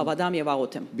Աստծո հավատամ եւ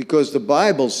աղոթեմ Because the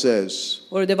Bible says,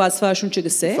 որովհետեւ Աստվածաշունչը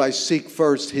գսե if I seek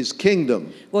first his kingdom,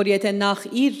 որ եթե նախ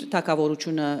իր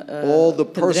թակավորությունը all the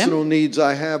փնտրեմ, personal needs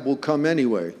I have will come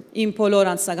anyway. իմ բոլոր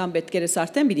անձնական պետքերս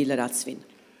արդեն պիտի լրացվին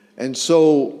And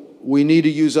so we need to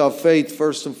use our faith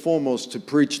first and foremost to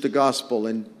preach the gospel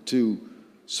and to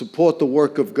support the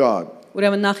work of God.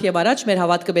 Ուրեմն նախ եւ առաջ մեր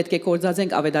հավատքը պետք է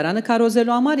կործածենք ավետարանը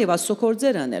քարոզելու համար եւ Աստծո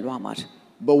կործերը անելու համար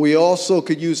But we also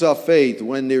could use our faith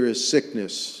when there is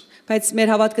sickness, բայց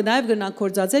մեր հավատքը նաեւ կգնանք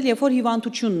կործածել երբ որ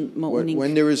հիվանդություն ունենք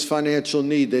when there is financial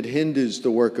need that hinders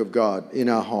the work of God in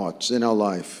our hearts, in our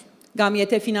life. կամ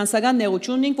եթե ֆինանսական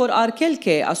նեղություն ունենք որ արգելք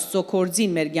է Աստծո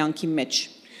կործին մեր կյանքի մեջ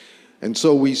And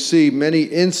so we see many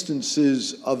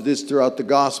instances of this throughout the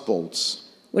Gospels.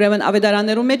 Ուրեմն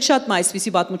ավետարաններում մեջ շատ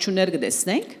այսպիսի պատմություններ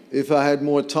կտեսնենք If I had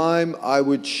more time, I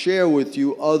would share with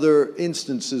you other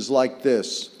instances like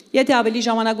this, Եթե ավելի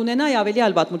ժամանակ ունենայի ավելի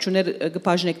այլ պատմություններ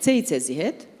կբաժնեկցեի ցեզի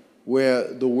հետ where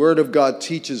the Word of God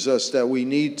teaches us that we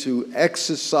need to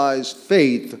exercise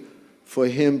faith for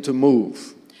Him to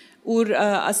move. ուր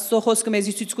Աստծո խոսքը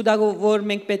մեզի ցույց կտա որ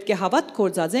մենք պետք է հավատ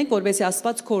կործածենք որովհետեւ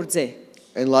Աստված կործե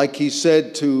And like He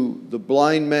said to the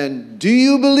blind man, "Do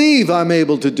you believe I'm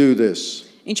able to do this?"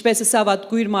 Ինչպես ասավատ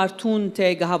գույր մարդուն թե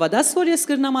գահավադաս որ ես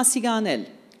կրնամ ասի գանել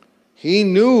He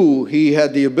knew he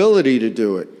had the ability to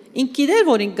do it, ինք գիտեր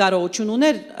որ ինք կարողություն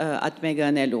ուներ այդ մեկը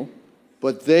անելու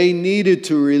but they needed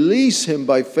to release him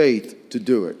by faith to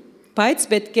do it. բայց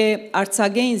պետք է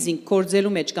արցագեին զինք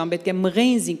կործելու մեջ կամ պետք է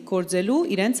մղեին զինք կործելու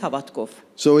իրենց հավատքով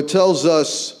So it tells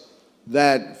us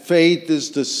that faith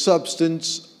is the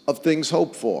substance of things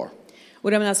hoped for.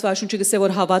 Ուրեմն Աստվածաշունչը գսե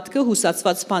որ հավատքը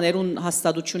հուսացված բաներուն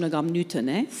հաստատությունը կամ նյութն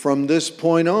է From this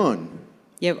point on,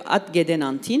 եւ այդ գեդեն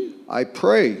անտին I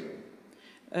pray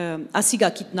ասիգա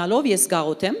գիտնալով ես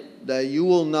գաղոթեմ that you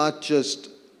will not just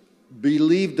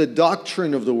believe the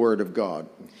doctrine of the Word of God,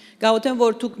 գաղոթեմ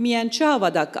որ դուք միայն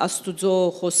չհավատաք Աստուծո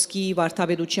խոսքի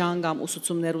վարդապետության կամ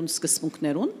ուսուցումներուն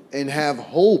սկզբունքներուն and have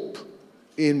hope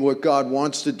in what God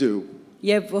wants to do.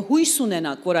 Եվ հույս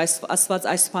ունենաք, որ Աստված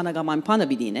այս բանը կամ այն բանը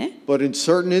պիտի ինե, But in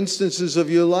certain instances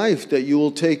of your life, that you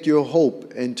will take your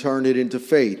hope and turn it into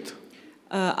faith.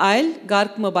 այլ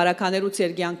գարկմը բարականերուց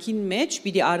էր կյանքին մեջ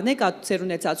պիտի առնեք այդ ծեր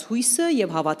ունեցած հույսը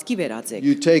եւ հավատքի վերածեք։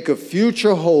 You take a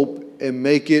future hope and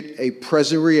make it a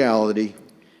present reality,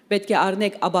 Պետք է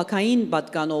առնեք աբակային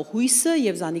պատկանող հույսը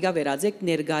եւ զանիգա վերածեք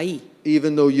ներգայի։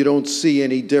 even though you don't see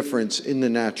any difference in the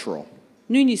natural.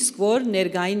 Նույնիսկ որ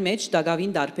ներգային մեջ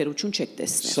դակավին դարբերություն չեք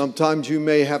տեսնել։ Sometimes you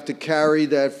may have to carry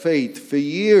that faith for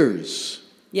years.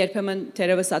 Երբեմն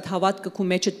թերևս այդ հավատքը քու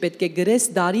մեջդ պետք է գրես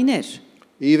դարիներ։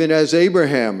 even as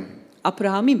Abraham,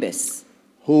 Աբրահամին պես,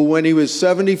 who when he was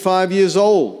 75 years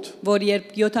old, որ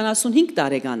երբ 75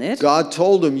 տարեկան էր, God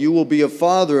told him, you will be a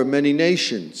father of many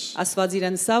nations. Աստված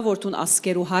իրեն սա որ դու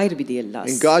ասկերու հայր պիտի ելլաս։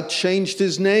 And God changed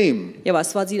his name Եվ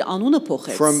Աստված իր անունը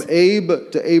փոխեց։ from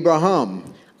Abe to Abraham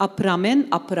Աբրամեն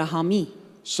Աբրահամի,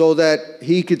 so that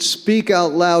he could speak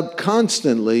out loud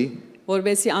constantly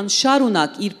որովհետեւ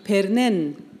անշարունակ իր փերնեն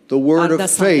the word of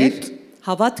արդասաներ faith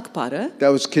հավատք բարը, that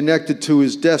was connected to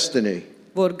his destiny.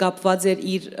 որ կապված էր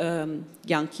իր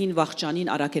յանքին վախճանին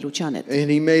արակելության հետ։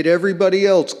 And he made everybody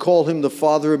else call him the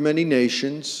father of many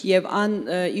nations, Եվ ան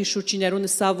իր շուրջիներուն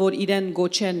սա որ իրեն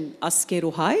գոչեն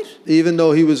ասկերու հայր, even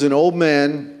though he was an old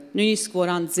man, նույնիսկ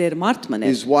որ ան ձեր մարդ մներ,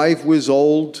 his wife was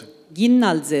old,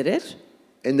 գիննալ ձեր էր,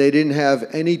 and they didn't have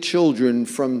any children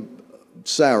from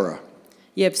Sarah.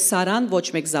 եւ Սարան ոչ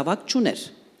մեկ զավակ չուներ։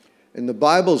 And the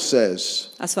Bible says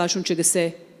Աստվածաշունչը գսե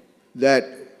that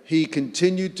he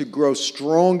continued to grow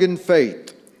strong in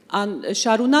faith, ան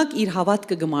շարունակ իր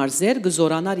հավատքը գմարզեր,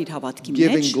 գզորանար իր հավատքի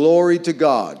giving մեջ, glory to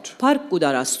God. փառք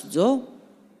կուդար Աստուծո,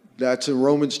 That's in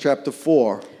Romans chapter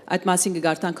 4, այդ մասին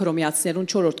կգարտան Հռոմեացիներուն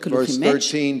 4-րդ verse գլուխի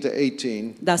մեջ, 13 to 18.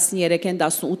 13-ին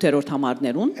 18-րդ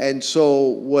համարներուն, And so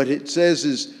what it says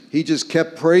is he just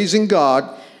kept praising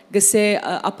God, գսե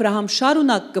Աբրահամ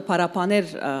շարունակ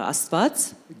կփարապաներ Աստված,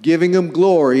 giving him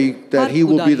glory that he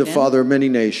will be the Parkudaninen. father of many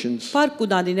nations, փառք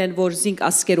կուդանին որ զինք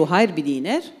ասկերու հայր պիտի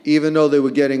իներ, even though they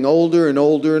were getting older and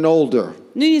older and older.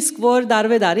 նույնիսկ որ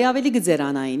դարվե-դարի ավելի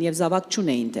գծերանային եւ զավակ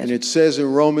չունեին And դեր։ it says in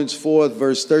Romans 4,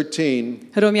 verse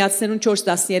 13, Հռոմեացիներուն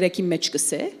 4:13-ի մեջ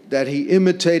գսե, that he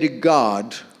imitated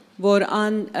God որ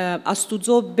ան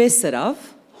Աստուծո բեսրավ,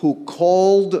 who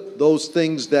called those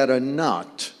things that are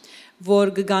not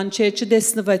որ գանչե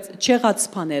չդեսնվեց չեղած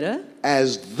բաները,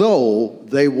 as though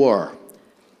they were.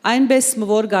 այնպես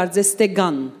որ գարձես թե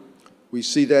գան։ We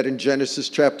see that in Genesis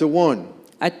chapter 1.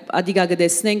 Այդ ադիգա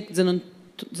գտեսնենք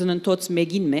ծննդոց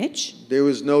մեկին մեջ, There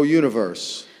was no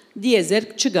universe.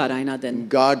 դիեզերք չգար այնադեն։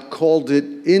 God called it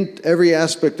in every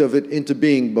aspect of it into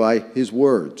being by his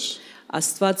words.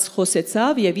 Աստված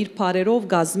խոսեցավ եւ իր բարերով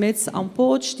գազմեց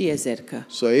ամբողջ դիեզերքը։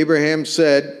 So Abraham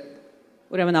said,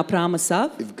 Ուրեմն Աբրահամը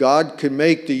ասավ, if God can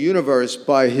make the universe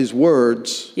by his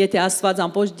words, եթե Աստված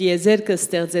ամբողջ դիեզերքը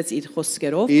ստեղծեց իր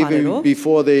խոսքերով, even բարերով,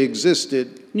 before they existed,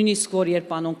 նույնիսկ որ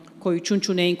երբ անոնք գոյություն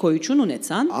չունեին, գոյություն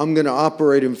ունեցան, I'm going to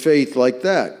operate in faith like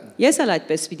that. ես էլ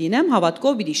այդպես պիտի նեմ,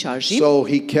 հավատքով պիտի շարժիմ։ So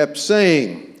he kept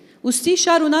saying, Ոստի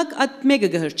շարունակ այդ մեկը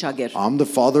գհրճագեր։ I'm the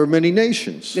father of many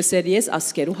nations. Գսեր ես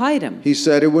ասկերու հայրեմ։ He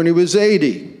said it when he was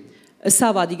 80.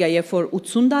 Սա վադիգա երբ որ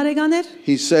 80 տարեկան էր,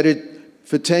 He said it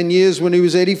for 10 years when he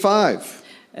was 85.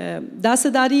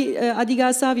 10 տարի ադիգա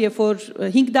ասավ, երբ որ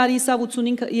 5 տարի ասավ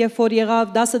 85 երբ որ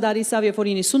եղավ, 10 տարի ասավ, երբ որ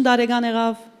 90 տարեկան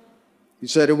եղավ, He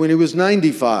said it when he was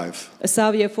 95.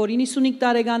 ասավ երբ որ 95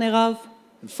 տարեկան եղավ,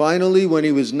 And finally, when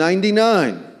he was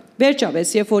 99,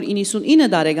 վերջապես երբ որ 99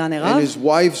 տարեկան and եղավ, his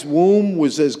wife's womb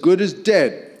was as good as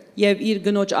dead, եւ իր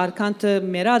գնոջ արքանքը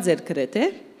մեռած էր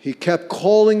գրեթե, he kept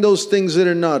calling those things that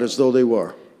are not as though they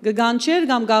were. գգանչեր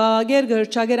կամ գաղագեր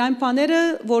գհրճագեր այն բաները,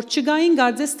 որ չգային,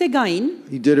 գարձես թե գային,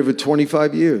 He did it for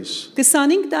 25 years.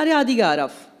 25 տարի ադիգա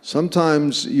արավ։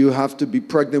 Sometimes you have to be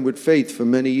pregnant with faith for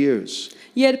many years.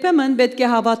 Երբեմն պետք է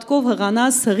հավատքով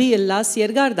հղանաս, հղի ելլաս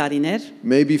երկար տարիներ,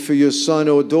 Maybe for your son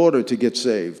or daughter to get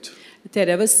saved.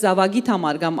 Տերևս զավագի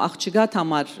համար կամ աղջկա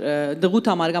համար, դղու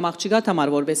համար կամ աղջկա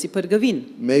համար որովհետեւ փրկվին։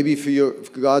 Maybe for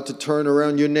God to turn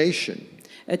around your nation.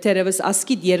 Տերևս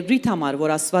ասկիդ երկրի համար,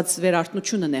 որ Աստված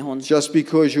վերարտնությունն է հոն։ Just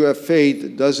because you have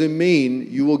faith doesn't mean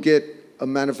you will get a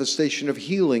manifestation of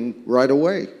healing right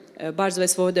away.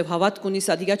 Բարձվես որովհետեւ հավատք ունիս,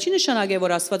 ադիգա չի նշանակե,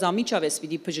 որ Աստված ամիջավես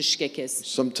պիտի բժշկե քեզ։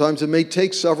 Sometimes it may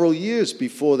take several years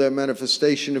before that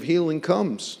manifestation of healing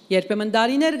comes. Երբեմն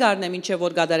տարիներ գարնե մինչև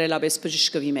որ գադարելապես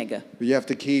բժշկվի մեկը։ But you have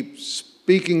to keep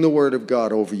speaking the word of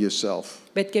God over yourself.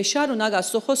 Պետք է շարունակ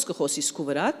Աստծո խոսքը խոսիս քու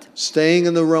վրատ, Staying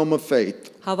in the realm of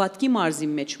faith հավատքի մարզի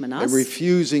մեջ and մնաս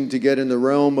refusing to get in the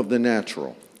realm of the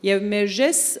natural. եւ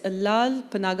մերժես լալ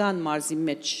բնական մարզի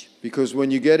մեջ, Because when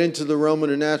you get into the realm of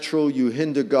the natural, you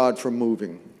hinder God from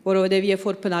moving. որովհետեւ երբ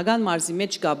որ բնական մարզի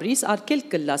մեջ գաբրիս, արկել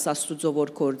կլաս Աստուծո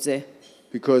որ կորձե,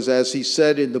 Because as he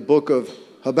said in the book of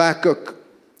Habakkuk,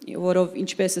 որով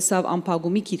ինչպես ասավ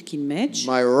ամփագումի քիրքին մեջ,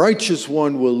 my righteous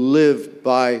one will live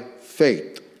by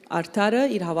faith. արդարը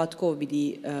իր հավատքով պիտի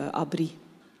ապրի։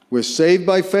 We're saved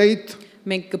by faith,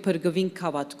 Մենք կփրկվենք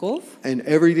հավատքով and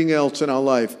everything else in our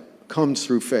life comes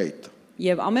through faith.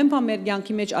 եւ ամեն բան մեր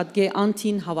կյանքի մեջ ադգե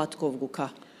անտին հավատքով գուքա։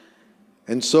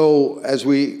 And so, as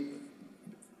we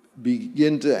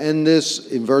begin to end this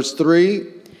in verse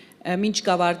 3, Մինչ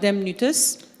կավարտեմ նյութս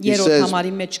He Երրորդ says,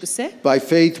 համարի մեջ կսե. by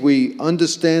faith we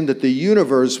understand that the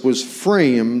universe was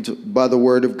framed by the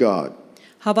word of God,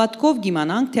 Հավատքով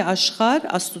գիմանանք, թե աշխարհ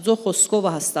Աստուծո խոսքով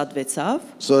հաստատվեցավ,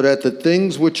 so that the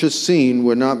things which are seen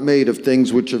were not made of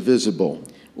things which are visible.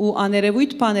 ու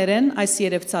աներևույթ բաներեն այս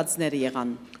երևծածները եղան։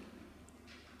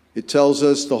 It tells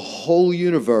us the whole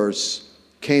universe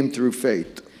came through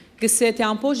faith. Գսե թե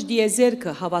ամբողջ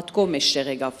դիեզերքը հավատքով մեջտեղ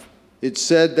եկավ։ It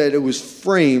said that it was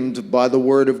framed by the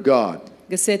word of God.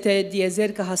 Գսե թե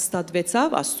դիեզերքը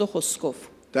հաստատվեցավ Աստծո խոսքով։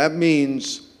 That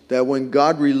means that when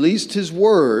God released his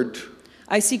word,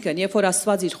 Այսինքն, երբ որ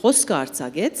Աստված իր խոսքը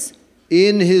արձակեց,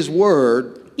 in his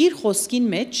word իր խոսքին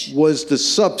մեջ was the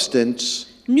substance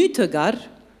նյութը գար,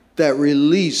 that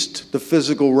released the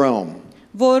physical realm.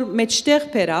 որ մեջտեղ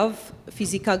բերավ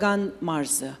ֆիզիկական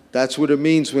մարզը։ That's what it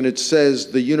means when it says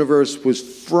the universe was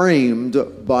framed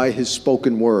by his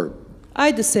spoken word.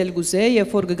 Այդս էլ գուզե,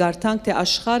 երբ որ կգարթանք, թե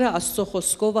աշխարհը Աստծո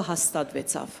խոսքով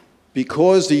հաստատվեցավ։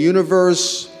 Because the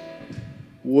universe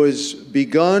was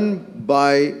begun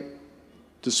by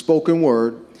the spoken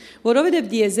word, Որովհետև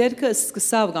դիեզերքը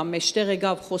սկսավ կամ մեջտեղ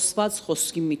եկավ խոսված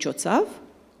խոսքի միջոցով,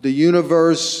 the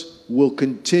universe will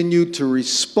continue to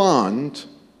respond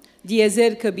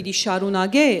դիեզերքը պիտի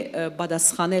շարունակե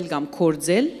պատասխանել կամ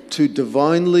կործել to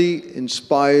divinely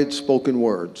inspired spoken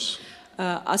words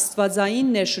աստվածային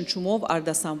ներշնչումով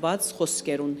արդասանված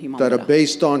խոսքերուն հիման that are վրա,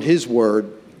 based on his word,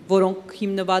 որոնք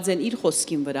հիմնված են իր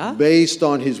խոսքին վրա, based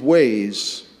on his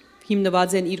ways,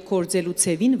 հիմնված են իր կործելու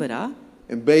ցևին վրա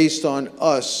and based on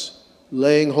us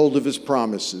laying hold of his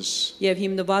promises. եւ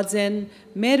հիմնված են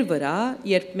մեր վրա,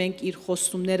 երբ մենք իր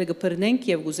խոստումները կբռնենք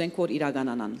եւ գուզենք որ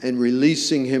իրականանան And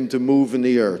releasing him to move in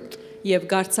the earth. եւ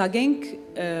գարցակենք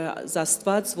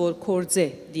Աստված որ կործե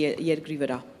երկրի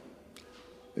վրա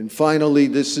And finally,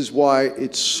 this is why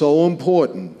it's so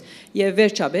important եւ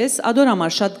վերջապես ադոր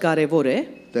համար շատ կարեւոր է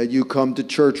that you come to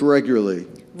church regularly,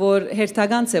 որ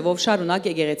հերթական ցևով շարունակ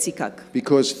եկեղեցի կաք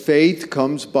because faith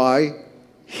comes by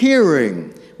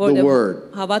hearing the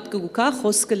word. Հավատքը գուկա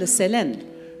խոսքը լսել են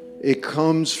It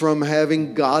comes from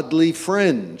having godly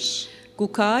friends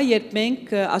գուկա երբ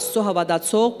մենք Աստծո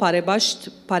հավատացող բարեբաշտ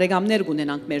բարեկամներ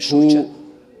ունենանք մեր շուրջը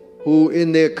who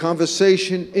in their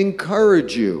conversation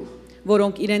encourage you.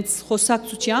 որոնք իրենց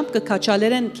խոսակցությամբ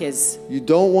կքաչալերեն քեզ You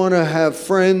don't want to have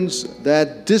friends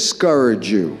that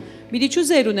discourage you, Մի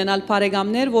դիչուզեր ունենալ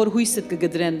բարեկամներ որ հույսդ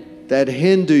կգդրեն that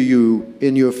hinder you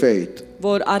in your faith.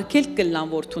 որ արկելք կլնան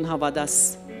որ թուն հավատաս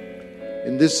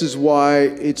And this is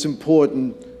why it's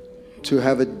important to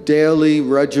have a daily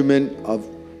regimen of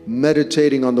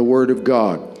meditating on the Word of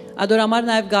God. Ադորամար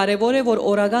նաև կարևոր է որ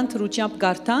օրական թրուչությամբ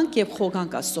գարտանք եւ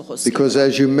խոգանք Աստծո խոսքին Because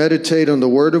as you meditate on the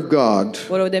Word of God,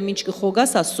 որովհետեւ ինչ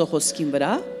կխոգաս Աստծո խոսքին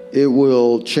վրա it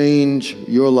will change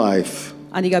your life.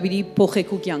 անիգաբիդի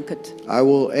փոխեքու կյանքդ I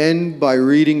will end by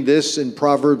reading this in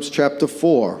Proverbs chapter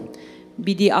 4.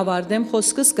 Բիդի ավարտեմ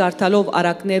խոսքս գարտալով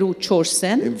արակներու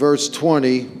 4-ն In verse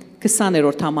 20,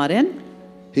 20-րդ համարեն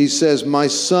he says, My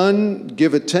son,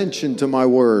 give attention to my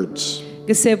words.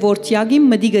 գսե որթյագի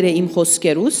մդի գրե իմ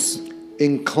խոսքերուս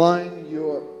Incline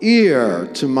your ear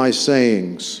to my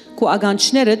sayings. քու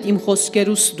ագանչներդ իմ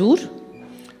խոսքերուս դուր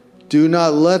Do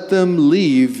not let them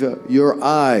leave your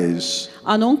eyes.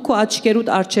 անոնք քու աչքերուդ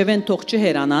արջևեն թող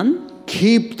չհերանան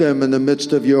Keep them in the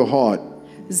midst of your heart.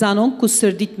 զանոնք քու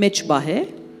սրդիդ մեջ բահե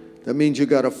That means you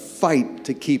got to fight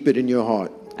to keep it in your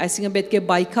heart. այսինքն պետք է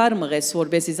բայկար մղես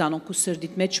որբեսի զանոնք քու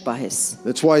սրդիդ մեջ բահես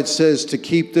That's why it says to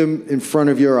keep them in front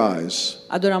of your eyes.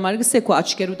 ադորամար գսե քու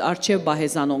աչքերուդ արջև բահե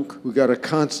զանոնք We got to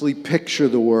constantly picture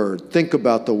the word, think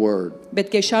about the word,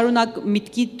 պետք է շարունակ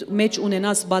միտքիդ մեջ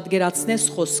ունենաս բادگերացնես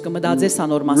խոսքը մտածես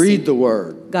անոր read մասին the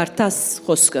word. գարտաս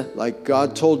խոսքը Like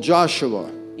God told Joshua,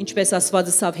 ինչպես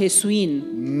Աստվածը սավ Հեսուին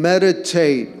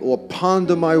meditate or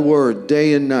ponder my word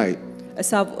day and night,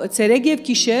 սավ ցերեկ եւ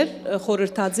գիշեր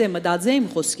խորհրդածե մտածե իմ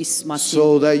խոսքիս մասին so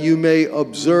that you may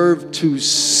observe to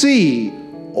see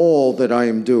all that I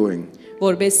am doing.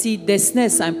 որբեսի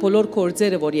դեսնես այն բոլոր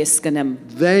կորձերը որ ես կնեմ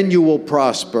Then you will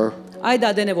prosper, այդ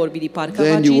ադենը որ պիտի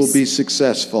then you will պարկավաճիս be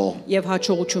successful. եւ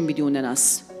հաջողություն պիտի ունենաս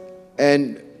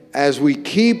And as we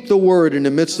keep the word in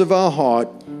the midst of our heart,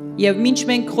 եւ մինչ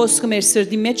մենք խոսքը մեր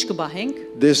սրդի մեջ կբահենք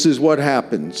this is what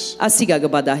happens. ասիգա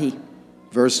կբադահի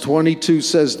Verse 22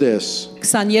 says this,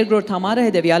 22-րդ համարը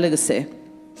հետեւյալը գսե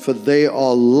for they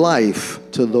are life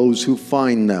to those who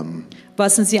find them.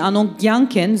 Վասնսի անոնք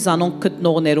կյանք են զանոնք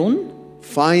գտնողներուն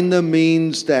Find them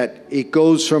means that it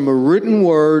goes from a written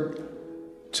word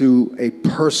to a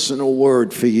personal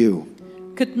word for you.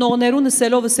 Գտնողներուն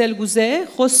սելով սել գուզե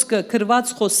խոսքը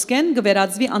քրված խոսքեն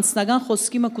գվերածվի անձնական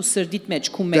խոսքի մը քու սրդիտ մեջ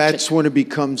քու մեջ That's when it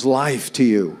becomes life to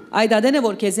you. այդ ադեն է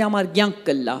որ քեզի համար ցանկ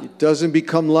կլա It doesn't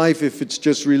become life if it's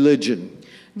just religion.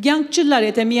 ցանկ չլար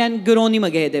եթե միայն գրոնի մը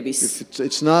գեդեվիս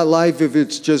It's not life if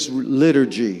it's just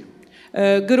liturgy.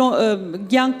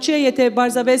 ցանկ չէ եթե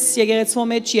բարձավես եկեղեցու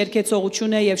մեջ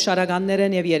երկեցողություն է եւ շարականներ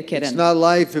են եւ երկեր It's են not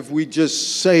life if we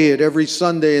just say it every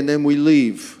Sunday and then we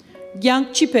leave. ցանկ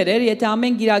չի բերեր եթե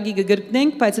ամեն գիրագի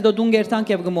գգրտնենք բայց հետո դուն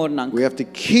գերտանք եւ գմորնանք We have to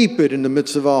keep it in the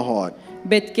midst of our heart.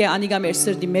 պետք է անիգա մեր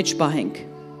սրդի մեջ բահենք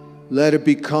Let it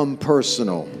become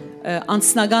personal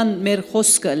անձնական մեր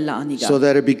խոսքը լա անիգա so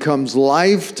that it becomes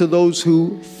life to those who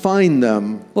find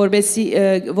them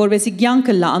որբեսի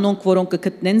ցանկը լա անոնք որոնք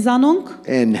կգտնեն զանոնք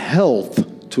and health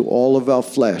to all of our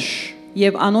flesh.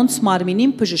 եւ անոնց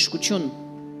մարմինին բժշկություն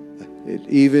It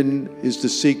even is the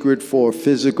secret for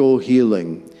physical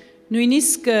healing.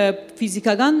 նույնիսկ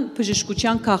ֆիզիկական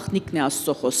բժշկության քաղտնիկն է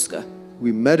Աստծո խոսքը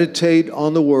We meditate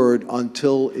on the word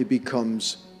until it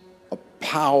becomes a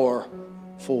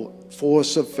powerful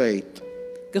force of faith.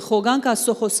 գխոգանք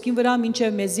Աստծո խոսքին վրա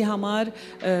մինչև մեզի համար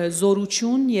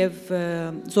զորություն եւ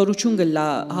զորություն գլա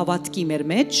հավատքի մեր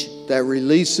մեջ That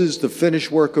releases the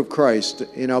finished work of Christ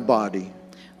in our body.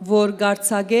 որ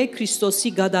գարցագե Քրիստոսի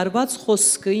գադարված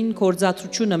խոսքին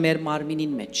կորզածությունը մեր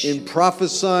մարմինին մեջ In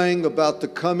prophesying about the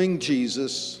coming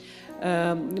Jesus,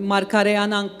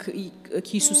 մարգարեանանք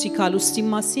Հիսուսի կալուստի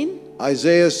մասին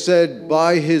Isaiah said,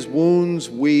 by his wounds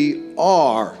we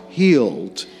are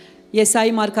healed.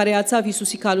 Եսայի մարգարեացավ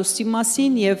Հիսուսի կալուստի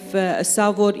մասին եւ սա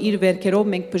որ իր վերքերով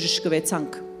մենք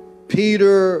բժշկվեցանք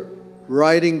Peter,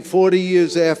 writing 40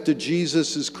 years after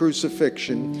Jesus'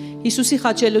 crucifixion, Հիսուսի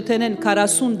խաչելութենեն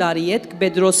 40 տարի հետ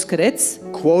Պետրոս գրեց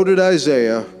quoted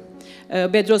Isaiah,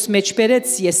 Պետրոս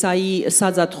մեջբերեց Եսայի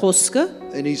ասածած խոսքը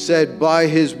and he said, by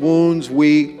his wounds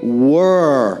we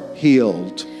were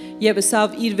healed. եւ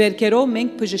ասավ իր վերքերով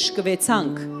մենք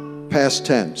բժշկվեցանք Past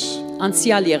tense.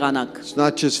 անցյալ եղանակ It's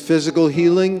not just physical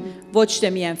healing, ոչ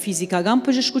թե միայն ֆիզիկական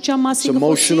բժշկության it's մասին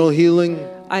emotional healing,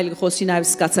 այլ խոսի նաև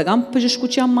սկացական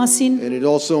բժշկության մասին and it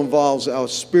also involves our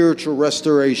spiritual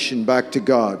restoration back to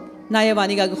God. նաև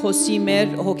անիգա խոսի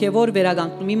մեր հոգևոր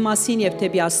վերականգնումի մասին եւ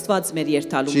թեպի Աստված մեր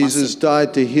երթալու Jesus մասին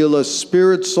died to heal us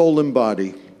spirit, soul, and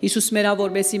body. Հիսուս մերա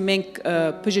որբեսի մենք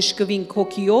բժշկվենք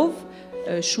հոգիով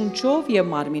շունչով եւ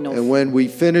մարմինով And when we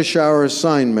finish our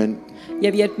assignment,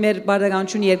 եւ երբ մեր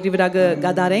բարդականությունը երկրի վրա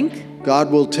գդարենք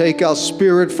God will take our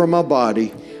spirit from our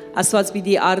body Աստված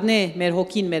պիտի առնե մեր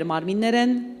հոգին մեր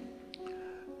մարմիններեն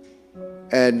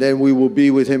and then we will be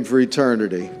with him for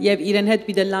eternity. եւ իրեն հետ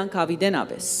պիտի լանք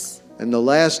ավիդենավես And the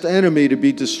last enemy to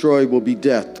be destroyed will be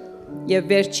death, եւ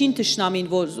վերջին ճշնամին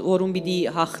որում պիտի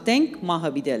հաղթենք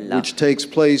մահը պիտի լա which takes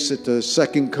place at the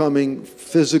second coming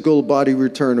physical body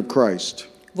return of Christ.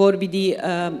 որ պիտի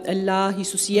լա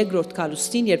Հիսուսի երկրորդ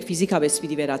կալուստին երբ ֆիզիկապես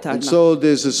պիտի And վերադառնա so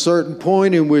there's a certain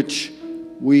point in which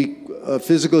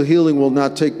physical healing will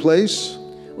not take place.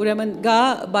 ուրեմն գա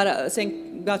ասենք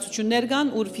գացություններ կան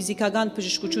ուր ֆիզիկական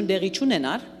բժշկություն դեղի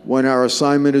չունենար When our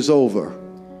assignment is over.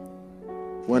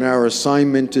 When our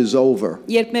assignment is over.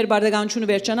 երբ մեր բարդականությունը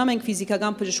վերջանա մենք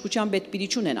ֆիզիկական բժշկության պետք պիտի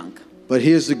չունենանք But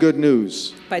here's the good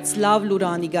news. բայց լավ լուրը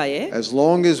անիգա է As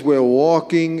long as we're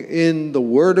walking in the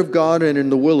Word of God and in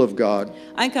the will of God,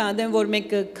 այնքան ադեմ որ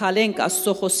մենք կալենք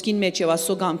Աստծո խոսքին մեջ եւ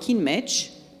Աստծո գամքին մեջ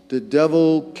the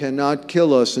devil cannot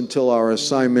kill us until our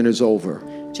assignment is over.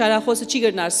 Չարախոսը չի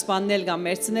գրնար սպաննել կամ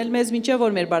մերցնել մեզ մինչև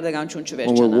որ մեր բարդականությունը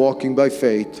When we're չվերջանա walking by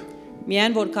faith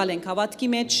միայն որ կալենք հավատքի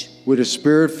մեջ with a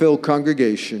spirit-filled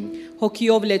congregation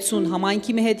հոգիով լեցուն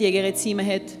համայնքի հետ եկեղեցի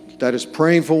հետ that is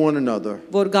praying for one another,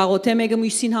 որ գաղութե մեկը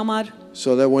մյուսին համար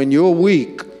so that when you're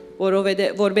weak,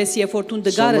 որովհետեւ երբ որ դու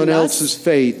դգարը someone լաս else's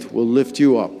faith will lift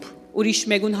you up. ուրիշ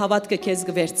մեկուն հավատքը քեզ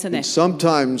գվերցնե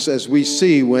Sometimes, as we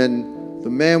see, when the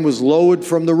man was lowered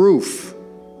from the roof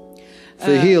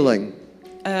for healing,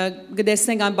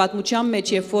 գտեսնենք այն պատմության մեջ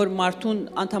երբ որ մարդուն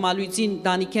անդամալույցին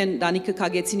դանիքը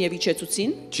կագեցին եւ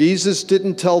իջեցուցին Jesus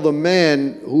didn't tell the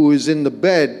man who was in the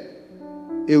bed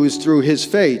it was through his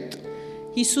faith.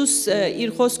 Հիսուս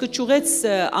իր խոսքը ճուղեց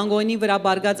անգոնի վրա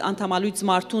բարգած անդամալույց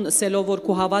մարդուն ասելով որ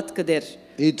քու հավատքը դեր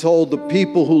He told the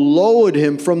people who lowered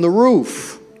him from the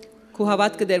roof քու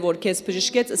հավատքը դեր որ քեզ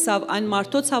բժշկեց ասավ այն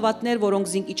մարդոց հավատներ որոնք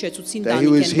զինք իջեցուցին that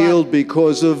he was դանիքեն healed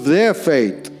because of their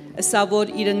faith. ասավ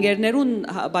որ իր ընկերներուն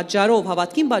բաժարով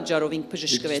հավատքին բաժարով ինք It's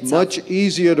բժշկվեցավ much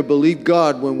easier to believe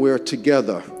God when we're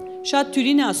together շատ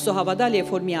թյուրին է Աստծո հավատալ երբ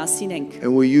որ միասին ենք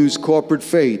and we use corporate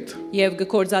faith. եւ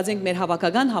գործածենք մեր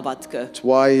հավաքական հավատքը It's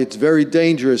why it's very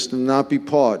dangerous to not be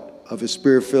part of a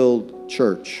spirit-filled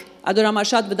church.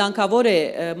 Ադորամաշատ վտանգավոր է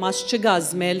մաս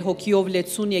չգազմել հոգիով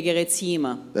լեցուն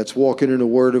եկեղեցիը, That's walking in the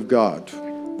Word of God.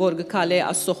 որ գկալե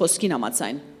Աստծո խոսքին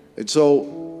համաձայն։ And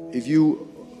so, if you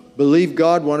believe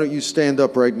God, why don't you stand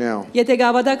up right now? Եթե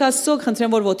գավադակ Աստծո,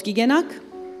 խնդրեմ որ ոտքի գնաք,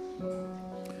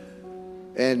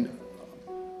 And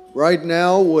right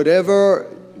now, whatever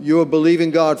you're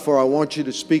believing God for, I want you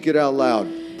to speak it out loud.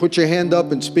 Put your hand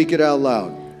up and speak it out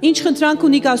loud. ինչ խնդրանք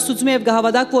ունիք Աստծո եւ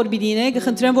գահավադակ որ բիդինեք,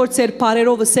 խնդրեմ որ ձեր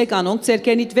բարերով ըսեք անոնք, ձեր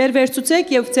կերնիդ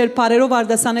վերցուցեք եւ ձեր բարերով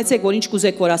արդասանեցեք, որ ինչ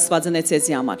կուզեք որ Աստված ընե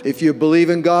ցեզի համար։ If you believe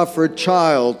in God for a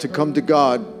child to come to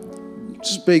God,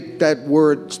 speak that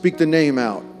word, speak the name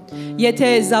out. Եթե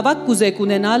զավակ կուզեք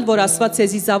ունենալ, որ Աստված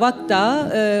ցեզի զավակ տա,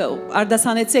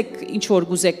 արդասանեցեք ինչ որ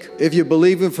կուզեք։ If you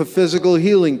believe in for physical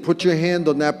healing, put your hand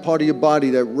on that part of your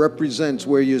body that represents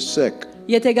where you're sick.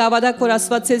 Եթե գավադակ որ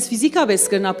Աստված ցեզ ֆիզիկապես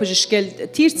կրնա բժշկել,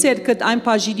 թիր ցերքդ այն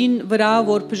բաժինին վրա,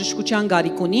 որ բժշկության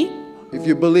գարիք ունի։ If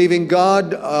you believe in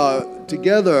God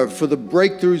together for the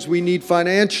breakthroughs we need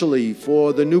financially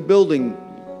for the new building,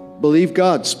 believe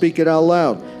God, speak it out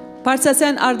loud.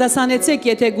 Բարձրացան արդասանեցեք,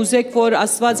 եթե գուզեք որ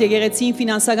Աստված եկեղեցին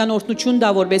ֆինանսական օրհնություն տա,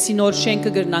 որբեսի նոր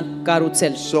շենքը կրնանք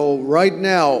կառուցել։ So right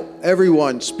now,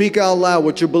 everyone, speak out loud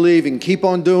what you're believing. Keep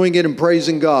on doing it and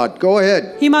praising God. Go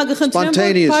ahead. Հիմա կխնդրեմ որ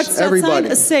Spontaneous, բարձրացան everybody.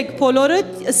 ըսեք բոլորը,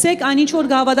 ըսեք այն ինչ որ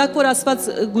գավադակ որ Աստված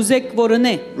գուզեք որ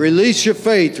ընե։ Release your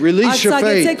faith. Release your faith.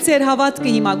 Արձակեցեք ձեր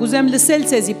հավատքը հիմա, գուզեմ լսել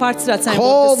ցեզի բարձրացան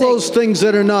Call որ those things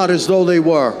that are not as though they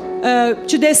were.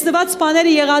 չդեսնված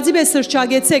բաները եղածի պես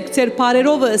սրճագեցեք, ձեր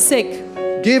բարերով ըսեք։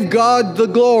 Give God the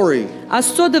glory,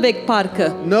 Աստծո դվեք փառքը,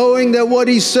 knowing that what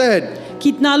He said,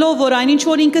 գիտնալով որ այն ինչ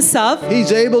որ ինքը սավ,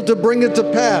 He's able to bring it to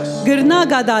pass. գրնա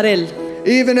գադարել,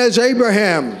 Even as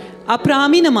Abraham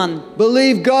Աբրահամի նման,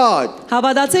 believed God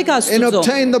հավատացեք and Աստծո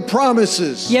obtained the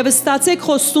promises. եւ ստացեք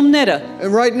խոստումները։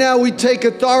 And right now we take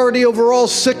authority over all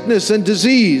sickness and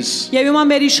disease. Եվ հիմա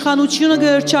մեր իշխանությունը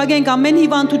կհրճագենք ամեն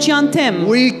հիվանդության թեմ։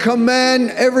 We command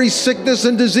every sickness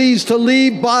and disease to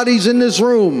leave bodies in this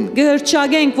room.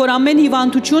 Կհրճագենք որ ամեն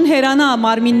հիվանդություն հերանա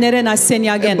մարմիններեն այս And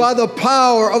սենյակեն։ by the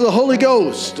power of the Holy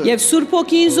Ghost. Եվ Սուրբ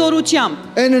Հոգին զորությամբ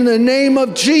And in the name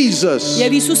of Jesus,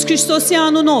 եւ Հիսուս Քրիստոսի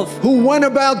անունով, who went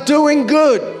about doing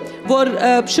good որ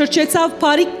շրջեցավ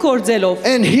բարիք կործելով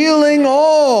and healing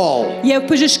all եւ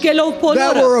բժշկելով that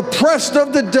բոլորը, were oppressed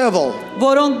of the devil,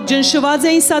 որոնք ջնշված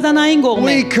էին սատանային we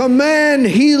կողմեն, command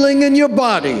healing in your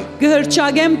body.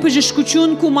 կհրճագեմ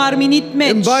բժշկություն քու մարմինիդ And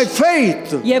մեջ by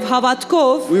faith, եւ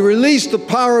հավատքով we release the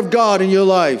power of God in your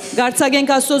life.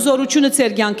 գարցագենք Աստծո զորությունը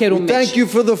ձեր կյանքերում մեջ։ Thank you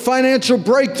for the financial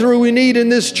breakthrough we need in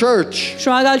this church.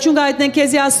 Շնորհակալություն կհայտնենք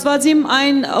քեզի Աստվածիմ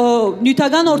այն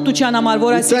նյութական օրհնության համար,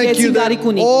 որ We այս thank you եկեղեցին that գարիք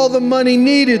ունի։ all the money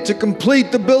needed to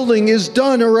complete the building is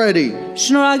done already.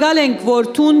 Շնորհակալ ենք, որ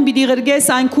տուն պիտի ղրգես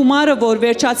այն քումարը, որ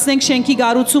վերջացնենք շենքի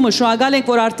կառուցումը։ Շնորհակալ ենք,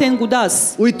 որ արդեն գուդաս։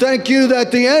 We thank you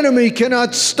that the enemy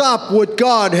cannot stop what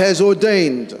God has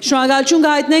ordained. Շնորհակալություն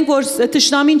կհայտնենք, որ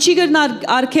թշնամին չի գտնար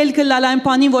արկել կլալ այն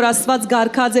բանին, որ Աստված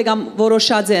գարկած է կամ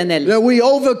որոշած է անել։ That we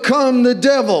overcome the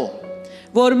devil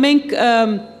Որ մենք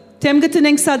թեմ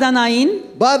գտնենք սատանային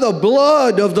by the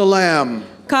blood of the Lamb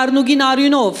քարնուգին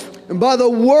արյունով, and by the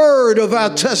word of our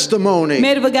testimony.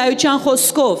 մեր վկայության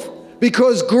խոսքով,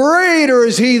 Because greater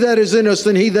is He that is in us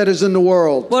than he that is in the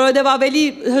world. որովհետև ավելի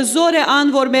հզոր է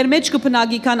ան, որ մեր մեջ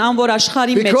կփնագի, քան ան, որ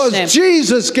աշխարհի Because մեջն է։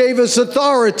 Jesus gave us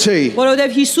authority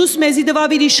Որովհետև Հիսուս մեզի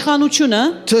տվավ իր իշխանությունը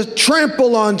to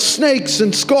trample on snakes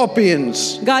and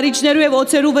scorpions գարիջներու եւ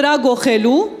օծերու վրա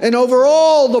գողելու and over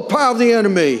all the power of the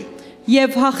enemy.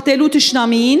 եւ հաղթելու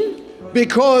թշնամին,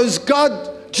 Because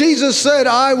Jesus said,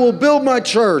 I will build my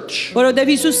church որովհետև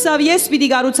Հիսուս ասավ ես պիտի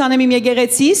կառուցանեմ իմ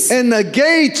եկեղեցիս and the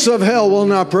gates of hell will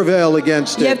not prevail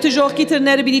against եւ it. դժոխքի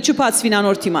դռները պիտի չփածվին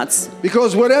անորթիմաց,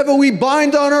 Because whatever we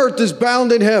bind on earth is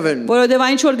bound in heaven. որովհետև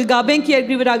այն ինչ որ կգաբենք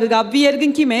երկրի վրա կգաբվի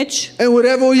երկնքի մեջ And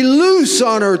whatever we loose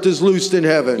on earth is loosed in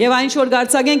heaven. եւ այն ինչ որ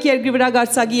գարցագենք երկրի վրա So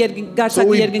գարցակի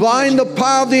we երկնքի bind մեջ։ the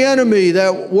power of the enemy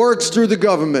that works through the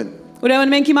government,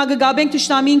 Ուրեմն մենք հիմա կգաբենք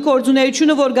թշնամին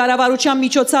կորձունեությունը, որ գարավարության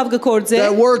միջոցով կկործե,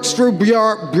 that works through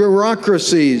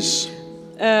bureaucracies,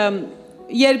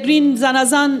 երկրին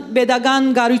զանազան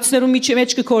pedagogan գարույցներու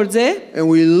մեջ կկործե and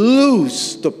we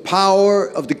loose the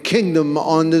power of the kingdom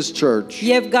on this church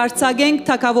եւ գարցագենք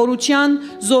թակավորության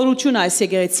զորություն այս for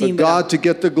եկեղեցին վրա, God to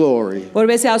get the glory.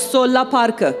 որովհետեւ Աստծո լա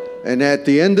փառքը And at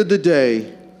the end of the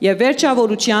day, եւ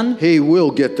վերջավորության He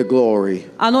will get the glory.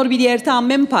 անոր պիտի երթա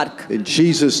ամեն փառք In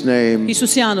Jesus' name,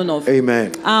 Հիսուսի անունով,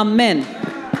 amen. ամեն։